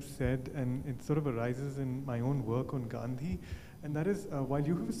what you have said, and it sort of arises in my own work on Gandhi, and that is, while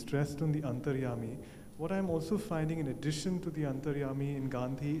you have stressed on the Antaryami, what I'm also finding in addition to the Antaryami in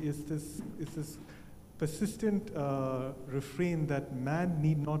Gandhi is this persistent refrain that man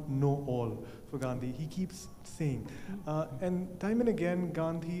need not know all for Gandhi. He keeps saying. And time and again,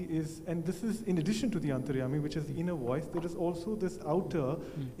 Gandhi is, and this is in addition to the Antaryami, which is the inner voice, there is also this outer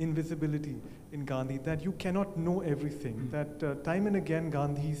invisibility in Gandhi, that you cannot know everything. That time and again,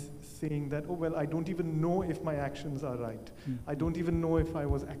 Gandhi's saying that, oh, well, I don't even know if my actions are right. I don't even know if I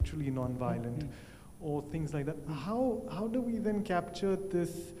was actually non-violent, or things like that. How do we then capture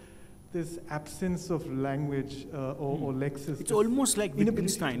this absence of language or lexis? It's almost like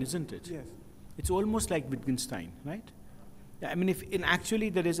Wittgenstein, isn't it? Yes. It's almost like Wittgenstein, right? I mean, actually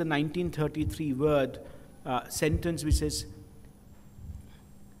there is a 1933 word sentence which says,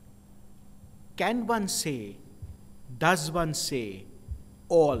 can one say, does one say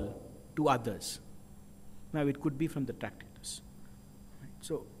all to others? Now it could be from the Tractatus. Right?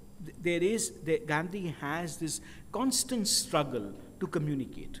 So Gandhi has this constant struggle to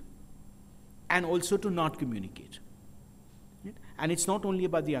communicate and also to not communicate. Right? And it's not only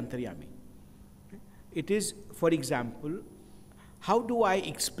about the Antaryami. It is, for example, how do I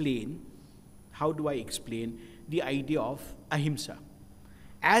explain the idea of ahimsa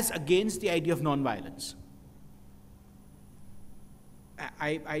as against the idea of non-violence?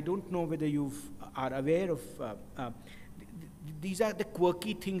 I don't know whether you are aware of, these are the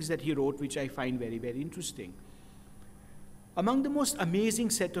quirky things that he wrote, which I find very, very interesting. Among the most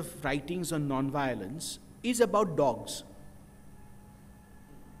amazing set of writings on non-violence is about dogs.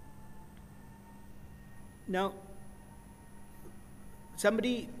 Now,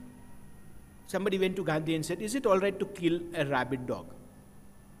 somebody went to Gandhi and said, is it all right to kill a rabid dog?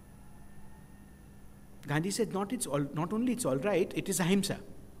 Gandhi said, not only it's all right, it is ahimsa.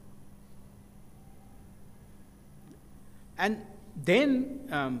 And then,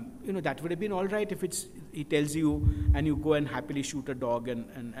 that would have been all right if he tells you and you go and happily shoot a dog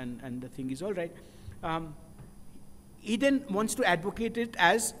and the thing is all right. He then wants to advocate it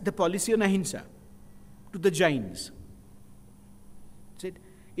as the policy on ahimsa to the Jains. He said,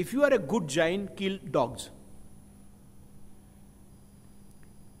 if you are a good Jain, kill dogs.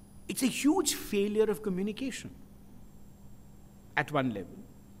 It's a huge failure of communication at one level.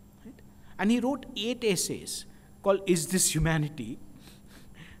 Right? And he wrote 8 essays called Is This Humanity?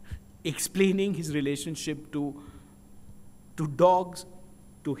 Explaining his relationship to dogs,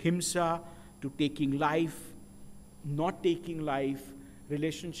 to himsa, to taking life, not taking life,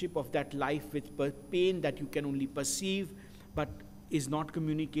 relationship of that life with pain that you can only perceive but is not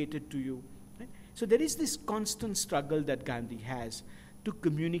communicated to you. Right? So there is this constant struggle that Gandhi has to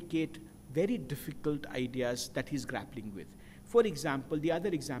communicate very difficult ideas that he's grappling with. For example, the other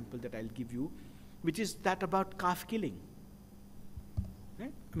example that I'll give you, which is that about calf killing.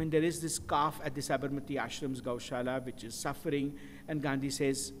 Right? I mean, there is this calf at the Sabarmati Ashram's Gaushala which is suffering, and Gandhi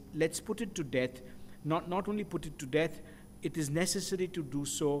says, let's put it to death. Not only put it to death, it is necessary to do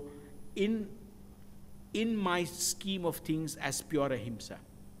so in my scheme of things as pure ahimsa.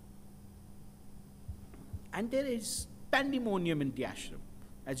 And there is pandemonium in the ashram,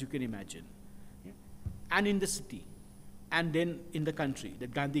 as you can imagine, and in the city, and then in the country,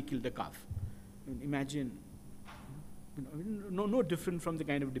 that Gandhi killed a calf. Imagine, no different from the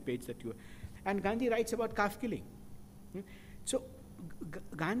kind of debates that you. And Gandhi writes about calf killing. So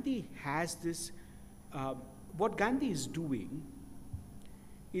Gandhi has this. What Gandhi is doing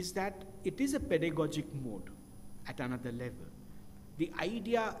is that it is a pedagogic mode at another level. The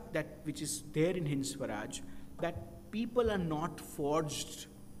idea which is there in Hind Swaraj, that people are not forged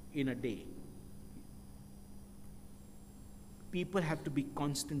in a day. People have to be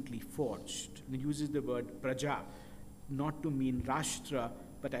constantly forged. And he uses the word praja, not to mean rashtra,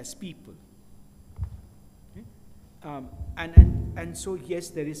 but as people. Okay? And so, yes,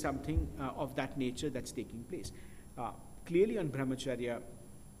 there is something of that nature that's taking place. Clearly on brahmacharya,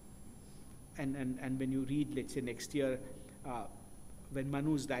 and when you read, let's say, next year, when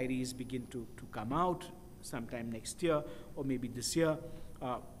Manu's diaries begin to come out sometime next year, or maybe this year,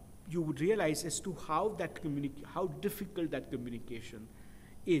 you would realize as to how difficult that communication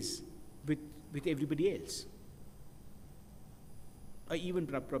is with everybody else, or even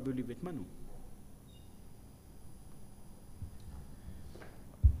probably with Manu.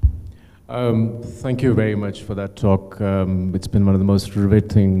 Thank you very much for that talk. It's been one of the most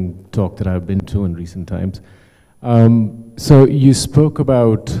riveting talk that I've been to in recent times. So you spoke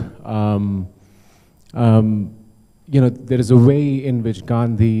about, there is a way in which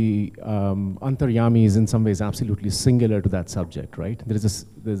Gandhi, Antaryami is in some ways absolutely singular to that subject, right?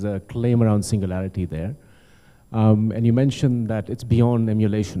 There's a claim around singularity there. And you mentioned that it's beyond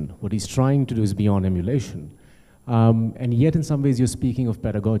emulation. What he's trying to do is beyond emulation. And yet in some ways you're speaking of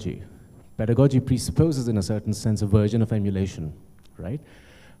pedagogy. Pedagogy presupposes, in a certain sense, a version of emulation, right?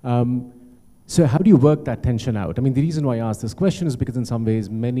 So how do you work that tension out? I mean, the reason why I ask this question is because in some ways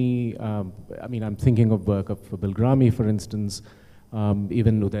many, I'm thinking of work of Bill Gramy, for instance,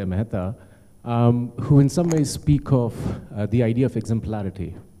 even Uday Mehta, who in some ways speak of the idea of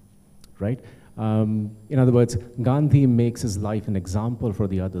exemplarity, right? In other words, Gandhi makes his life an example for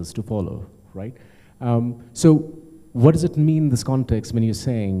the others to follow, right? So what does it mean in this context when you're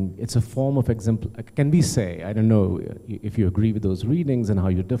saying it's a form of exemplar? Can we say, I don't know if you agree with those readings and how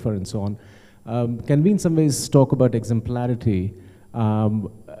you differ and so on, can we in some ways talk about exemplarity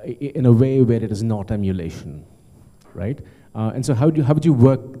in a way where it is not emulation, right? And so how would you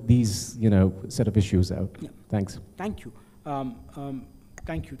work these set of issues out? Yeah. Thanks. Thank you.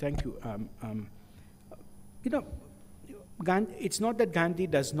 Thank you. It's not that Gandhi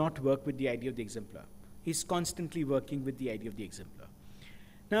does not work with the idea of the exemplar. He's constantly working with the idea of the exemplar.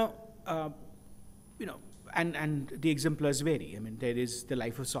 Now, and the exemplars vary. I mean, there is the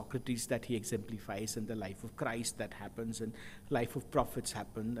life of Socrates that he exemplifies, and the life of Christ that happens, and life of prophets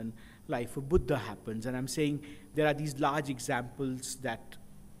happened, and life of Buddha happens. And I'm saying there are these large examples that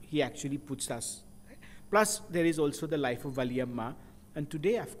he actually puts us. Right? Plus, there is also the life of Valiamma. And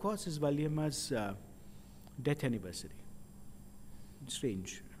today, of course, is Valiamma's death anniversary. It's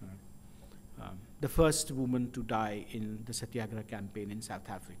strange. The first woman to die in the Satyagraha campaign in South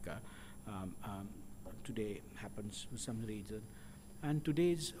Africa today happens for some reason. And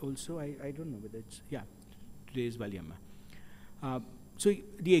today is also, I don't know whether it's, today is Valiamma. So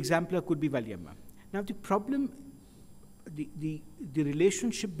the exemplar could be Valiamma. Now the problem, the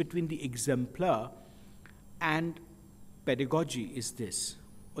relationship between the exemplar and pedagogy is this,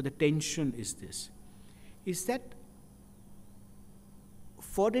 or the tension is this, is that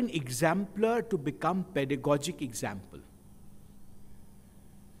for an exemplar to become pedagogic example,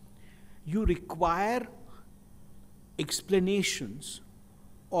 you require explanations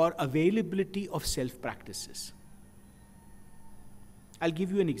or availability of self-practices. I'll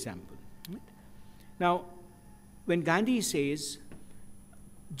give you an example. Right? Now, when Gandhi says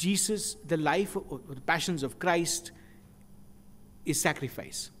Jesus, the life or the passions of Christ is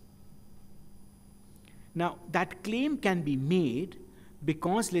sacrifice. Now, that claim can be made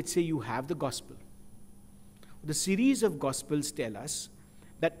because, let's say, you have the gospel. The series of gospels tell us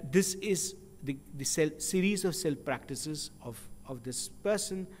that this is the series of self-practices of this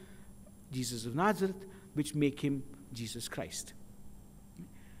person, Jesus of Nazareth, which make him Jesus Christ.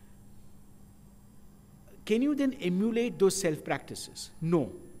 Can you then emulate those self-practices?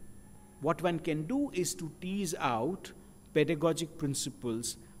 No. What one can do is to tease out pedagogic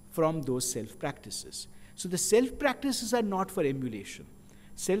principles from those self-practices. So the self-practices are not for emulation.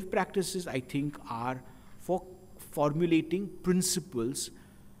 Self-practices, I think, are for formulating principles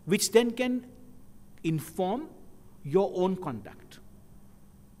which then can inform your own conduct.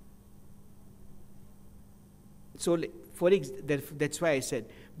 So that's why I said,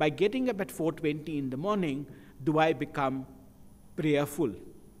 by getting up at 4:20 in the morning, do I become prayerful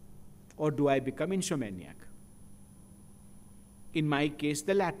or do I become insomniac? In my case,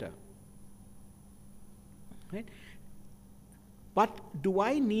 the latter. Right? But do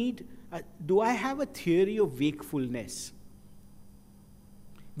I have a theory of wakefulness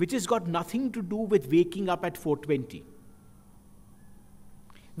which has got nothing to do with waking up at 4:20,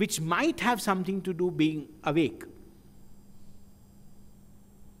 which might have something to do being awake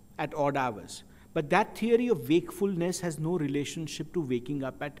at odd hours. But that theory of wakefulness has no relationship to waking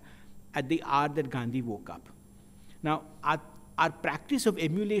up at the hour that Gandhi woke up. Now, our practice of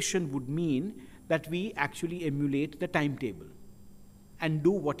emulation would mean that we actually emulate the timetable and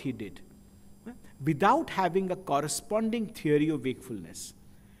do what he did. without having a corresponding theory of wakefulness.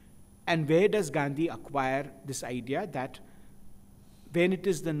 And where does Gandhi acquire this idea that when it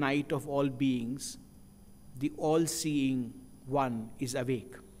is the night of all beings, the all-seeing one is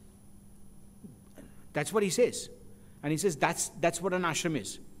awake? That's what he says. And he says that's what an ashram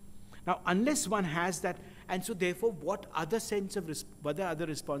is. Now, unless one has that, and so therefore, what other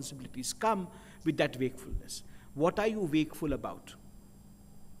responsibilities come with that wakefulness? What are you wakeful about?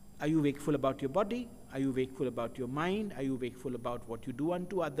 Are you wakeful about your body? Are you wakeful about your mind? Are you wakeful about what you do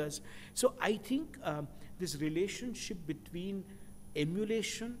unto others? So I think this relationship between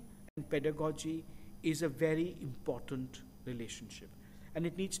emulation and pedagogy is a very important relationship. And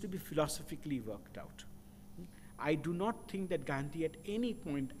it needs to be philosophically worked out. I do not think that Gandhi at any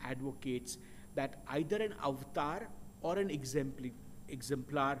point advocates that either an avatar or an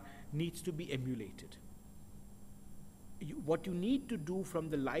exemplar needs to be emulated. What you need to do from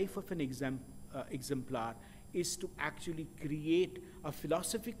the life of an exemplar is to actually create a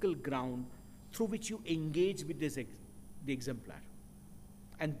philosophical ground through which you engage with the exemplar.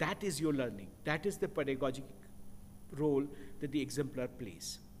 And that is your learning. That is the pedagogic role that the exemplar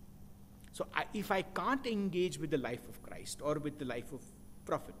plays. So if I can't engage with the life of Christ or with the life of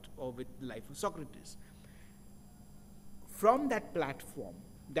prophet or with the life of Socrates, from that platform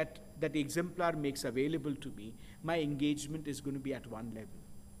that the exemplar makes available to me, my engagement is going to be at one level.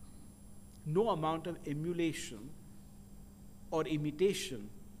 No amount of emulation or imitation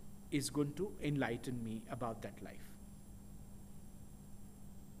is going to enlighten me about that life.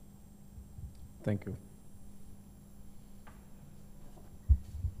 Thank you.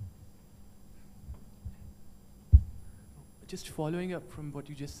 Just following up from what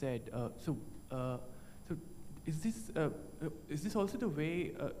you just said, so is this also the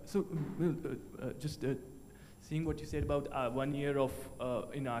way? Seeing what you said about 1 year of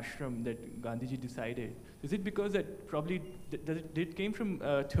in ashram that Gandhiji decided, is it because that probably did came from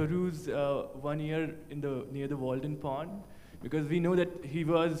Thoreau's 1 year near the Walden Pond? Because we know that he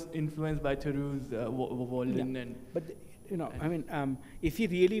was influenced by Thoreau's Walden, yeah. and. But if he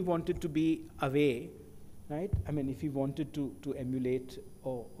really wanted to be away, right? I mean, if he wanted to emulate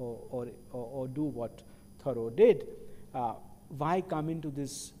or do what Thoreau did, why come into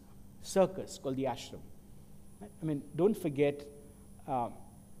this circus called the ashram? Right? I mean, don't forget,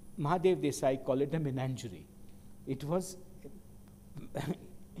 Mahadev Desai called it a menagerie. It was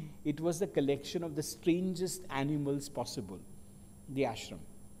the collection of the strangest animals possible, the ashram,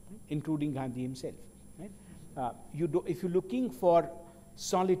 right? Including Gandhi himself. Right? If you're looking for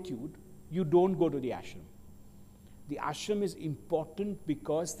solitude, you don't go to the ashram. The ashram is important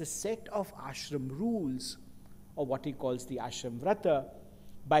because the set of ashram rules, or what he calls the ashram vrata,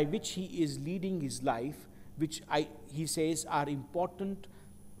 by which he is leading his life, which he says are important,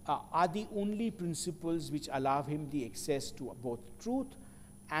 are the only principles which allow him the access to both truth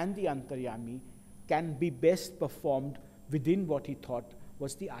and the Antaryami, can be best performed within what he thought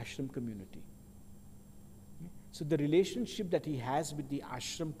was the ashram community. So the relationship that he has with the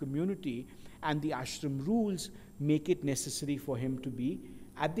ashram community and the ashram rules make it necessary for him to be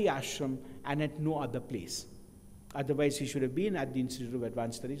at the ashram and at no other place. Otherwise, he should have been at the Institute of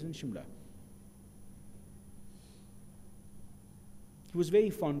Advanced Studies in Shimla. He was very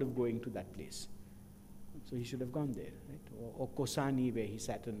fond of going to that place. So he should have gone there, right? Or Kosani, where he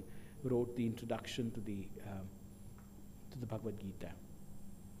sat and wrote the introduction to the Bhagavad Gita.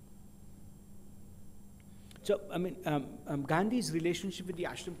 So, I mean, Gandhi's relationship with the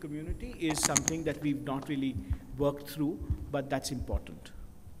ashram community is something that we've not really worked through, but that's important.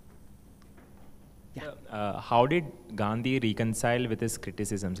 Yeah. How did Gandhi reconcile with his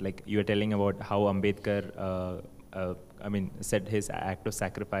criticisms? Like you were telling about how Ambedkar, said his act of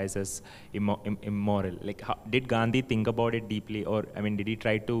sacrifice is immoral. Like, did Gandhi think about it deeply, or did he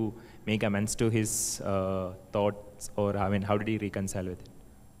try to make amends to his thoughts, or how did he reconcile with it?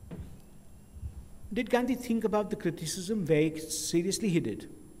 Did Gandhi think about the criticism? Very seriously, he did.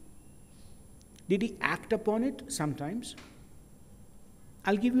 Did he act upon it? Sometimes.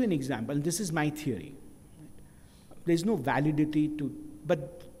 I'll give you an example. This is my theory. There's no validity to,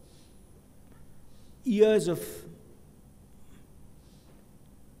 but years of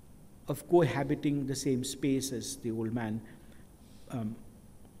cohabiting the same space as the old man,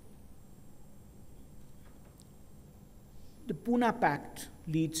 the Pune Pact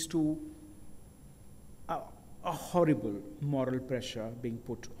leads to a horrible moral pressure being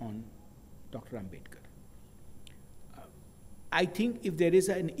put on Dr. Ambedkar. I think if there is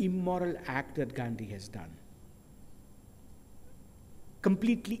an immoral act that Gandhi has done,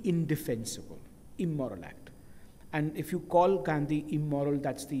 completely indefensible, immoral act, and if you call Gandhi immoral,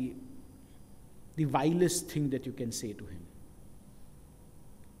 that's the the vilest thing that you can say to him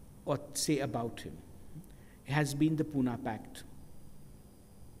or say about him has been the Pune Pact.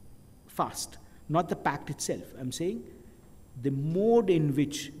 Fast, not the pact itself. I'm saying the mode in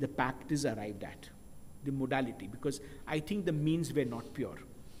which the pact is arrived at, the modality, because I think the means were not pure.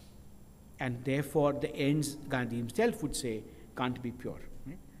 And therefore, the ends, Gandhi himself would say, can't be pure.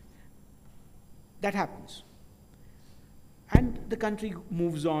 Right? That happens. And the country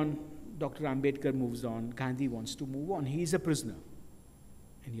moves on, Dr. Ambedkar moves on, Gandhi wants to move on. He is a prisoner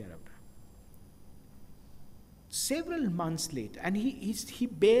in Yaravda. Several months later, and he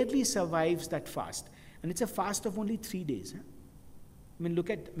barely survives that fast. And it's a fast of only 3 days. Huh?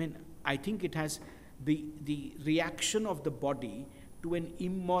 I think it has the reaction of the body to an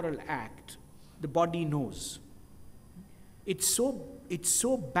immoral act. The body knows. It's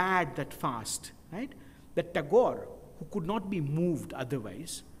so bad, that fast, right? That Tagore, who could not be moved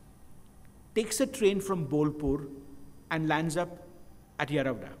otherwise, takes a train from Bolpur and lands up at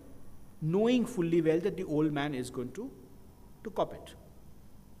Yaravda, knowing fully well that the old man is going to cop it.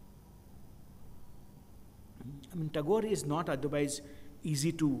 Tagore is not otherwise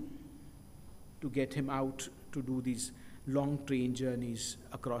easy to get him out to do these long train journeys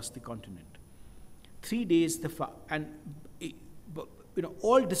across the continent. 3 days,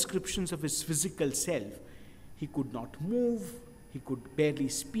 all descriptions of his physical self, he could not move, he could barely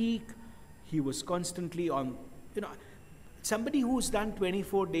speak, he was constantly on, somebody who's done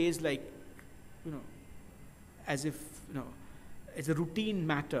 24 days as if, as a routine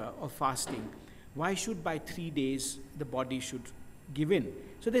matter of fasting, why should by 3 days the body should give in?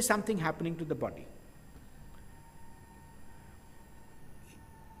 So there's something happening to the body.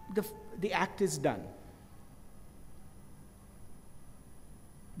 The act is done.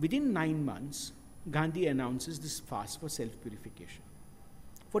 Within 9 months, Gandhi announces this fast for self-purification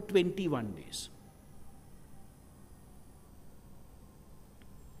for 21 days.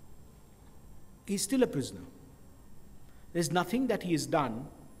 He's still a prisoner. There's nothing that he has done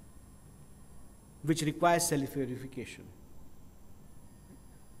which requires self-purification,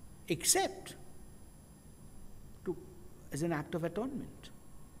 except as an act of atonement.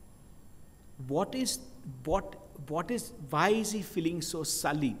 Why is he feeling so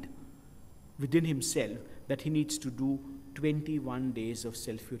sullied within himself that he needs to do 21 days of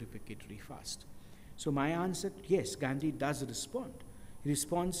self-purificatory fast? So my answer, yes, Gandhi does respond. He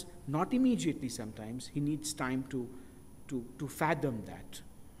responds not immediately sometimes. He needs time to fathom that.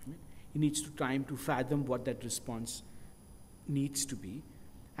 He needs time to fathom what that response needs to be.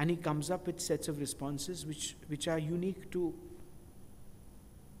 And he comes up with sets of responses which are unique to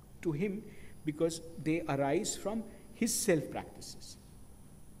him, because they arise from his self-practices.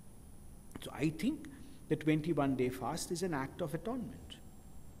 So I think the 21-day fast is an act of atonement.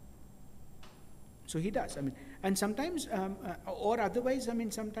 So he does. And sometimes, or otherwise,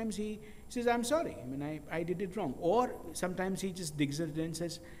 sometimes he says, I'm sorry, I did it wrong. Or sometimes he just digs it in and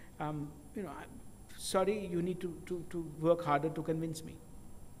says, sorry, you need to work harder to convince me.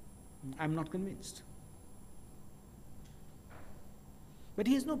 I'm not convinced. But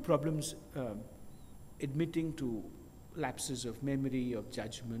he has no problems admitting to lapses of memory, of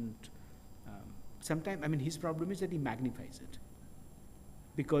judgment. Sometimes, his problem is that he magnifies it.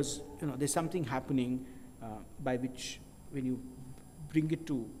 Because, there's something happening by which, when you bring it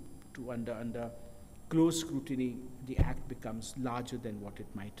to under close scrutiny, the act becomes larger than what it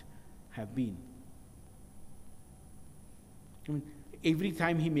might have been. Every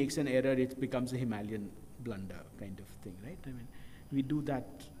time he makes an error, it becomes a Himalayan blunder kind of thing, right? We do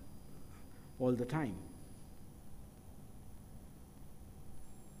that all the time.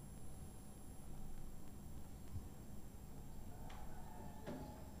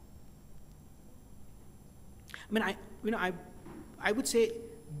 I would say,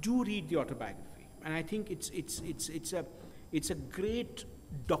 do read the autobiography, and I think it's a great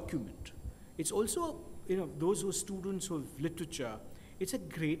document. It's also, those who are students of literature, it's a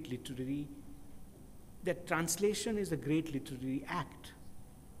great literary. That translation is a great literary act.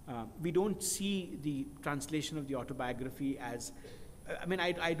 We don't see the translation of the autobiography as,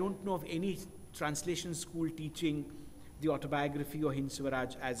 I don't know of any translation school teaching the autobiography or Hind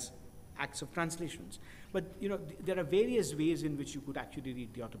Swaraj as acts of translations. But, there are various ways in which you could actually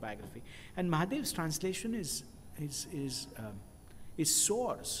read the autobiography. And Mahadev's translation is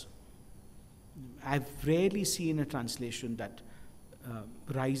soars. I've rarely seen a translation that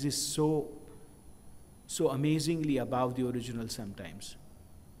rises so amazingly above the original sometimes.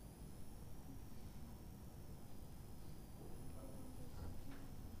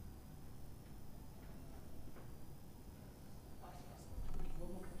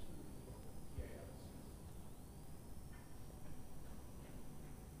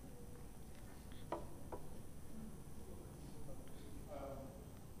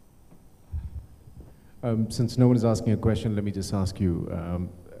 Since no one is asking a question, let me just ask you.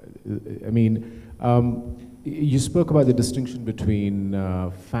 You spoke about the distinction between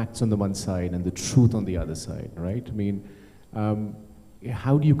facts on the one side and the truth on the other side, right?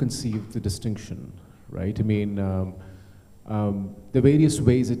 How do you conceive the distinction, right? The various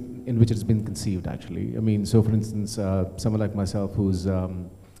ways in which it's been conceived, actually. So for instance, someone like myself who's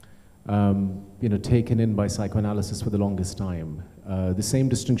taken in by psychoanalysis for the longest time, the same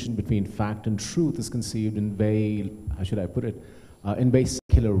distinction between fact and truth is conceived in very, how should I put it, in very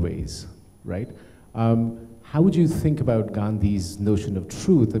secular ways, right? How would you think about Gandhi's notion of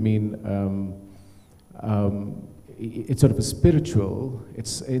truth? It's sort of a spiritual,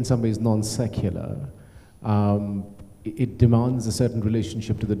 it's in some ways non-secular. It demands a certain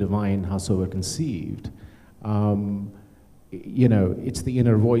relationship to the divine, howsoever conceived. It's the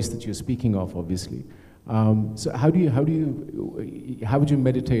inner voice that you're speaking of, obviously. So how would you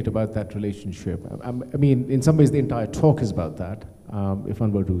meditate about that relationship? In some ways the entire talk is about that, if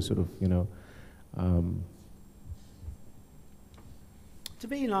one were to sort of, It's a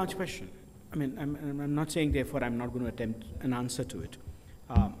very large question. I'm not saying, therefore, I'm not going to attempt an answer to it.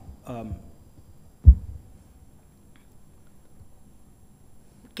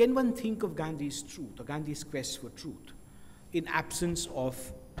 Can one think of Gandhi's truth, or Gandhi's quest for truth, in absence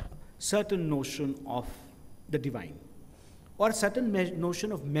of certain notion of the divine, or a certain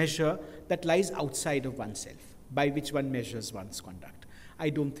notion of measure that lies outside of oneself, by which one measures one's conduct? I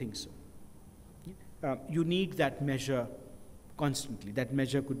don't think so. You need that measure constantly. That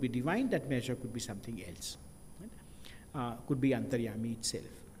measure could be divine, that measure could be something else. Right? Could be Antaryami itself.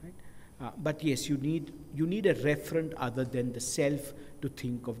 Right? But yes, you need a referent other than the self to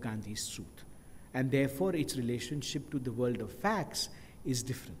think of Gandhi's truth. And therefore, its relationship to the world of facts is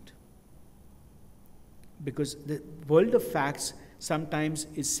different. Because the world of facts sometimes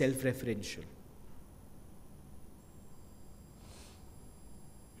is self-referential.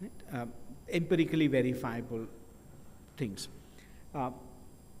 Right? Empirically verifiable things.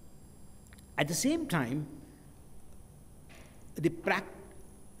 At the same time, the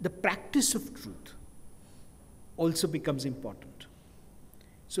practice of truth also becomes important.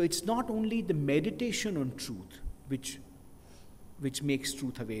 So it's not only the meditation on truth which makes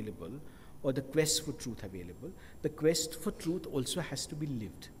truth available, or the quest for truth available. The quest for truth also has to be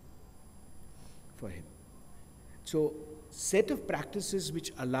lived for him. So, set of practices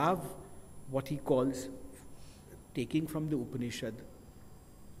which allow what he calls, taking from the Upanishad,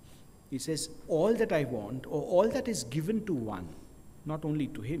 he says, all that I want, or all that is given to one, not only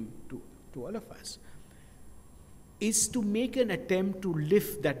to him, to all of us, is to make an attempt to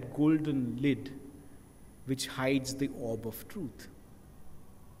lift that golden lid which hides the orb of truth.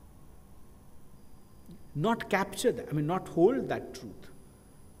 Not capture that, not hold that truth,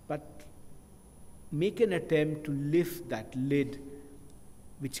 but make an attempt to lift that lid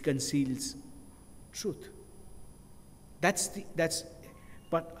which conceals truth.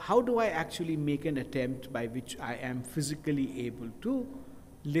 But how do I actually make an attempt by which I am physically able to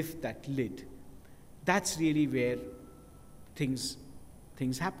lift that lid? That's really where things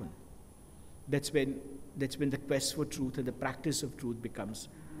happen. That's when the quest for truth and the practice of truth becomes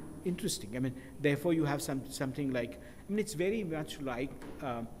interesting. Therefore you have something like, it's very much like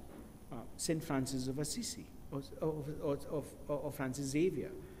Saint Francis of Assisi or Francis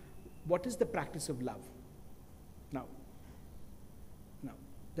Xavier. What is the practice of love? Now,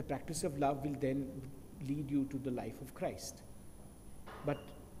 the practice of love will then lead you to the life of Christ. But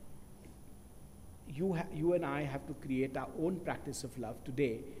you and I have to create our own practice of love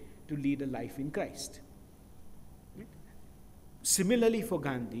today to lead a life in Christ. Right? Similarly for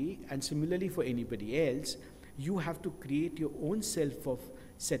Gandhi, and similarly for anybody else, you have to create your own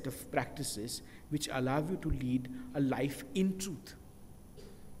set of practices which allow you to lead a life in truth,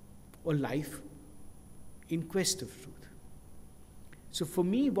 or life in quest of truth. So for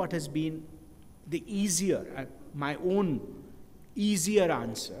me, what has been the easier, my own easier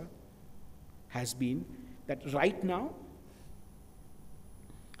answer has been that right now,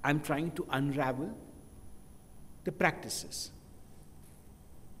 I'm trying to unravel the practices.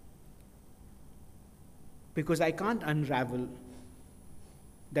 Because I can't unravel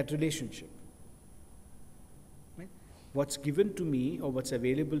that relationship. Right? What's given to me, or what's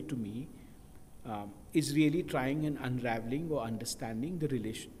available to me, is really trying and unraveling or understanding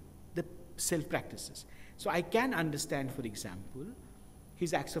the self-practices. So I can understand, for example,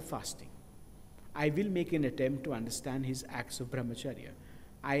 his acts of fasting. I will make an attempt to understand his acts of brahmacharya.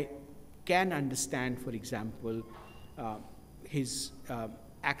 I can understand, for example, his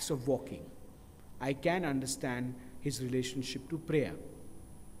acts of walking. I can understand his relationship to prayer.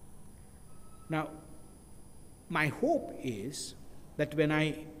 Now, my hope is that when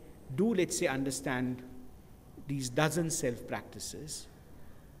I do, let's say, understand these dozen self-practices,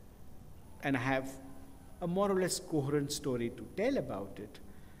 and I have a more or less coherent story to tell about it,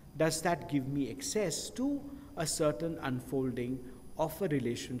 does that give me access to a certain unfolding of a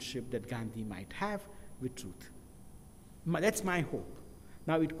relationship that Gandhi might have with truth? That's my hope.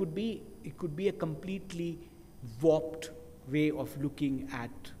 Now, it could be a completely warped way of looking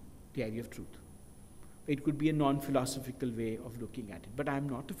at the idea of truth. It could be a non-philosophical way of looking at it. But I'm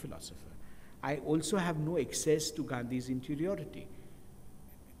not a philosopher. I also have no access to Gandhi's interiority.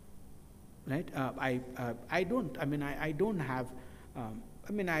 Right? I don't. I mean, I don't have.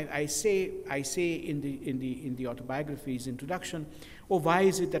 I say in the autobiography's introduction, oh, why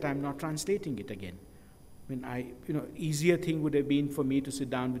is it that I'm not translating it again? I mean, easier thing would have been for me to sit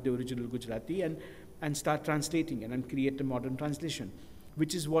down with the original Gujarati and start translating it and create a modern translation,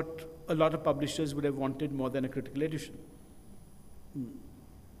 which is what a lot of publishers would have wanted more than a critical edition.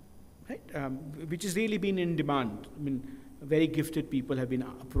 Right? Which has really been in demand. I mean, very gifted people have been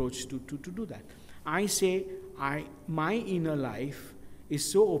approached to do that. I say, my inner life is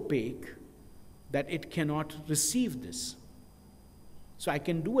so opaque that it cannot receive this. So I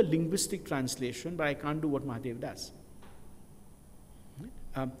can do a linguistic translation, but I can't do what Mahadev does.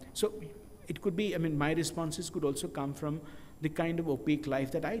 So it could be, my responses could also come from the kind of opaque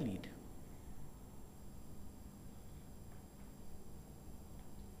life that I lead.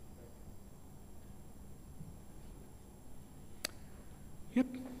 Yep.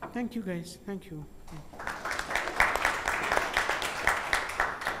 Thank you, guys. Thank you.